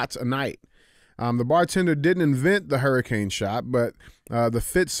 shots a night. The bartender didn't invent the hurricane shot, but the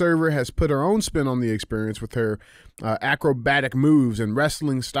fit server has put her own spin on the experience with her acrobatic moves and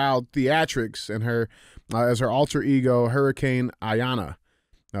wrestling-style theatrics and her as her alter ego, Hurricane Ayana.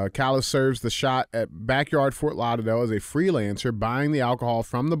 Callis serves the shot at Backyard Fort Lauderdale as a freelancer, buying the alcohol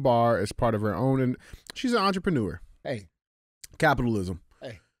from the bar as part of her own. And she's an entrepreneur. Hey. Capitalism.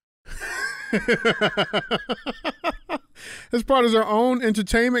 Hey. As part of her own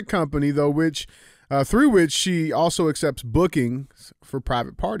entertainment company, though, through which she also accepts bookings for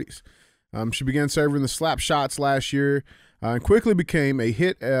private parties. She began serving the slap shots last year and quickly became a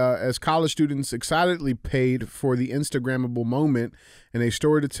hit as college students excitedly paid for the Instagrammable moment and a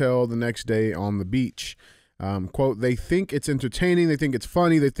story to tell the next day on the beach. Quote, they think it's entertaining, they think it's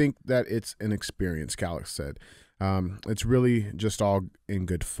funny, they think that it's an experience, Callis said. It's really just all in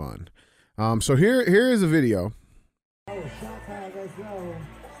good fun. So here is a video. Oh, shot tag, let's go.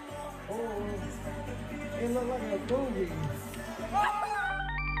 Oh, it looked like a movie.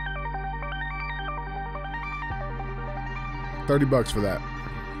 $30 for that.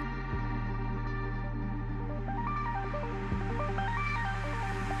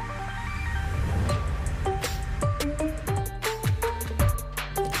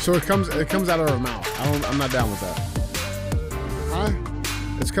 So it comes out of her mouth. I'm not down with that. Huh?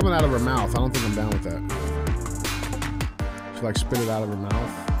 It's coming out of her mouth. I don't think I'm down with that. She like spit it out of her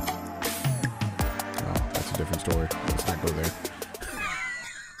mouth. Oh, that's a different story. Let's not go there.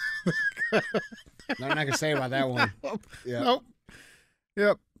 Nothing I can say about that one. Yeah. Nope.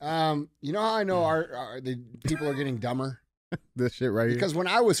 Yep. You know how I know the people are getting dumber? This shit right here. Because when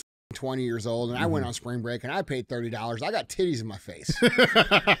I was 20 years old and I went on spring break and I paid $30, I got titties in my face.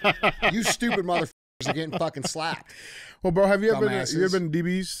 You stupid motherfuckers are getting fucking slapped. Well, bro, have you ever Dumbasses. been to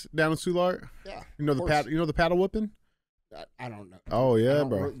DB's down in Soulard? Yeah. You know the paddle whipping? I don't know. Oh yeah, I don't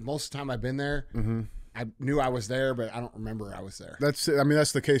bro. Most of the time I've been there. I knew I was there, but I don't remember I was there. That's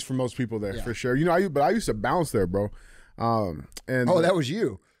the case for most people there for sure. You know, I used to bounce there, bro. And that was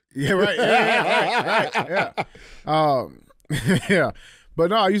you. Yeah, right. Yeah. Yeah. But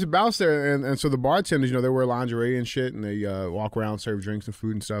no, I used to bounce there, and so the bartenders, you know, they wear lingerie and shit, and they walk around, serve drinks and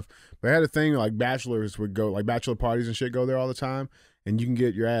food and stuff. But they had a thing like bachelors would go, like bachelor parties and shit, go there all the time, and you can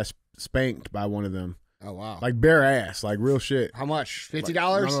get your ass spanked by one of them. Oh wow! Like bare ass, like real shit. How much? $50?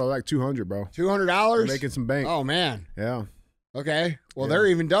 No, like $200, bro. $200? Making some bank. Oh man. Yeah. Okay. Well, they're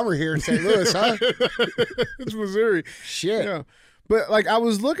even dumber here in St. Louis, huh? It's Missouri. Shit. Yeah. But like I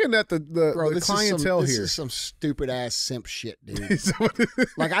was looking at the clientele this here. Is some stupid ass simp shit, dude.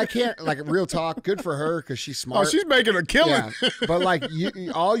 Like I can't, like real talk. Good for her because she's smart. Oh, she's making a killing. Yeah. But like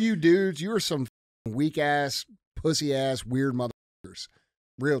all you dudes, you are some weak ass, pussy ass, weird motherfuckers.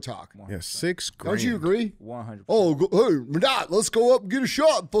 Real talk. Yeah, $6,000. Don't you agree? 100%. Oh, hey, Madot, let's go up and get a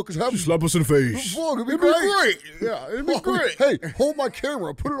shot. Fuckers have slap us in the face. Fuck, it'd be great. Yeah, it'd be great. Hey, hold my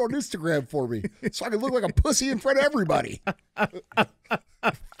camera. Put it on Instagram for me so I can look like a pussy in front of everybody.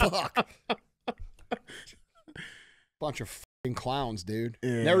 Fuck. Bunch of fucking clowns, dude.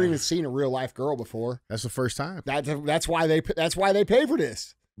 Yeah. Never even seen a real life girl before. That's the first time. That's why they pay for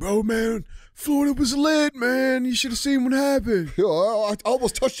this. Bro, man, Florida was lit, man. You should have seen what happened. I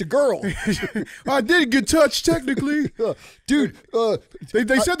almost touched a girl. I did get touched, technically. Dude,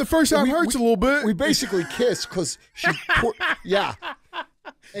 they said the first time hurts a little bit. We basically kissed because yeah.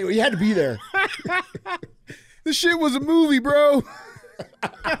 Anyway, you had to be there. This shit was a movie, bro.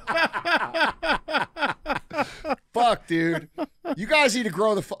 Fuck, dude. You guys need to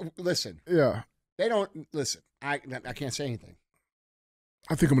grow the listen. Yeah. They don't listen. I can't say anything.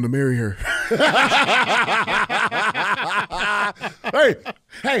 I think I'm gonna marry her.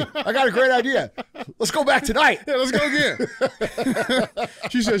 hey, I got a great idea. Let's go back tonight. Yeah, let's go again.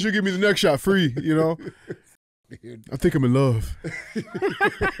 She said she'll give me the next shot free, you know? Dude. I think I'm in love.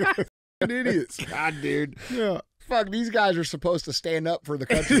 Idiots. God, dude. Yeah. Fuck, these guys are supposed to stand up for the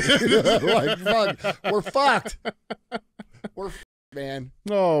country. Like, fuck, we're fucked. We're fucked, man.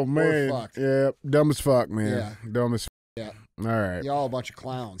 Oh, man. We're fucked. Yeah, dumb as fuck, man. Yeah. Dumb as fuck. Yeah. All right. Y'all a bunch of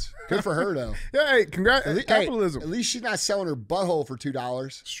clowns. Good for her, though. Yeah, hey, congrats. Capitalism. At least she's not selling her butthole for $2.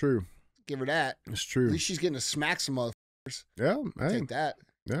 It's true. Give her that. It's true. At least she's getting to smack some motherfuckers. Yeah, hey. Take that.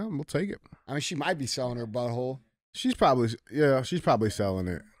 Yeah, we'll take it. I mean, she might be selling her butthole. She's probably selling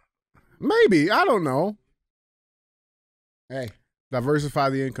it. Maybe. I don't know. Hey. Diversify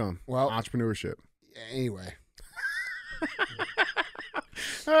the income. Well, entrepreneurship. Anyway.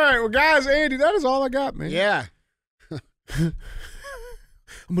 All right, well, guys, Andy, that is all I got, man. Yeah. I'm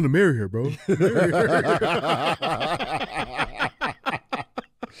gonna marry her, bro.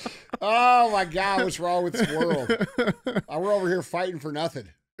 Oh my God, what's wrong with this world? We're over here fighting for nothing.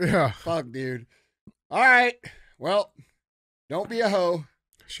 Yeah. Fuck, dude. All right. Well, don't be a hoe.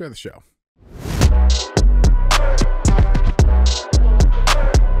 Share the show.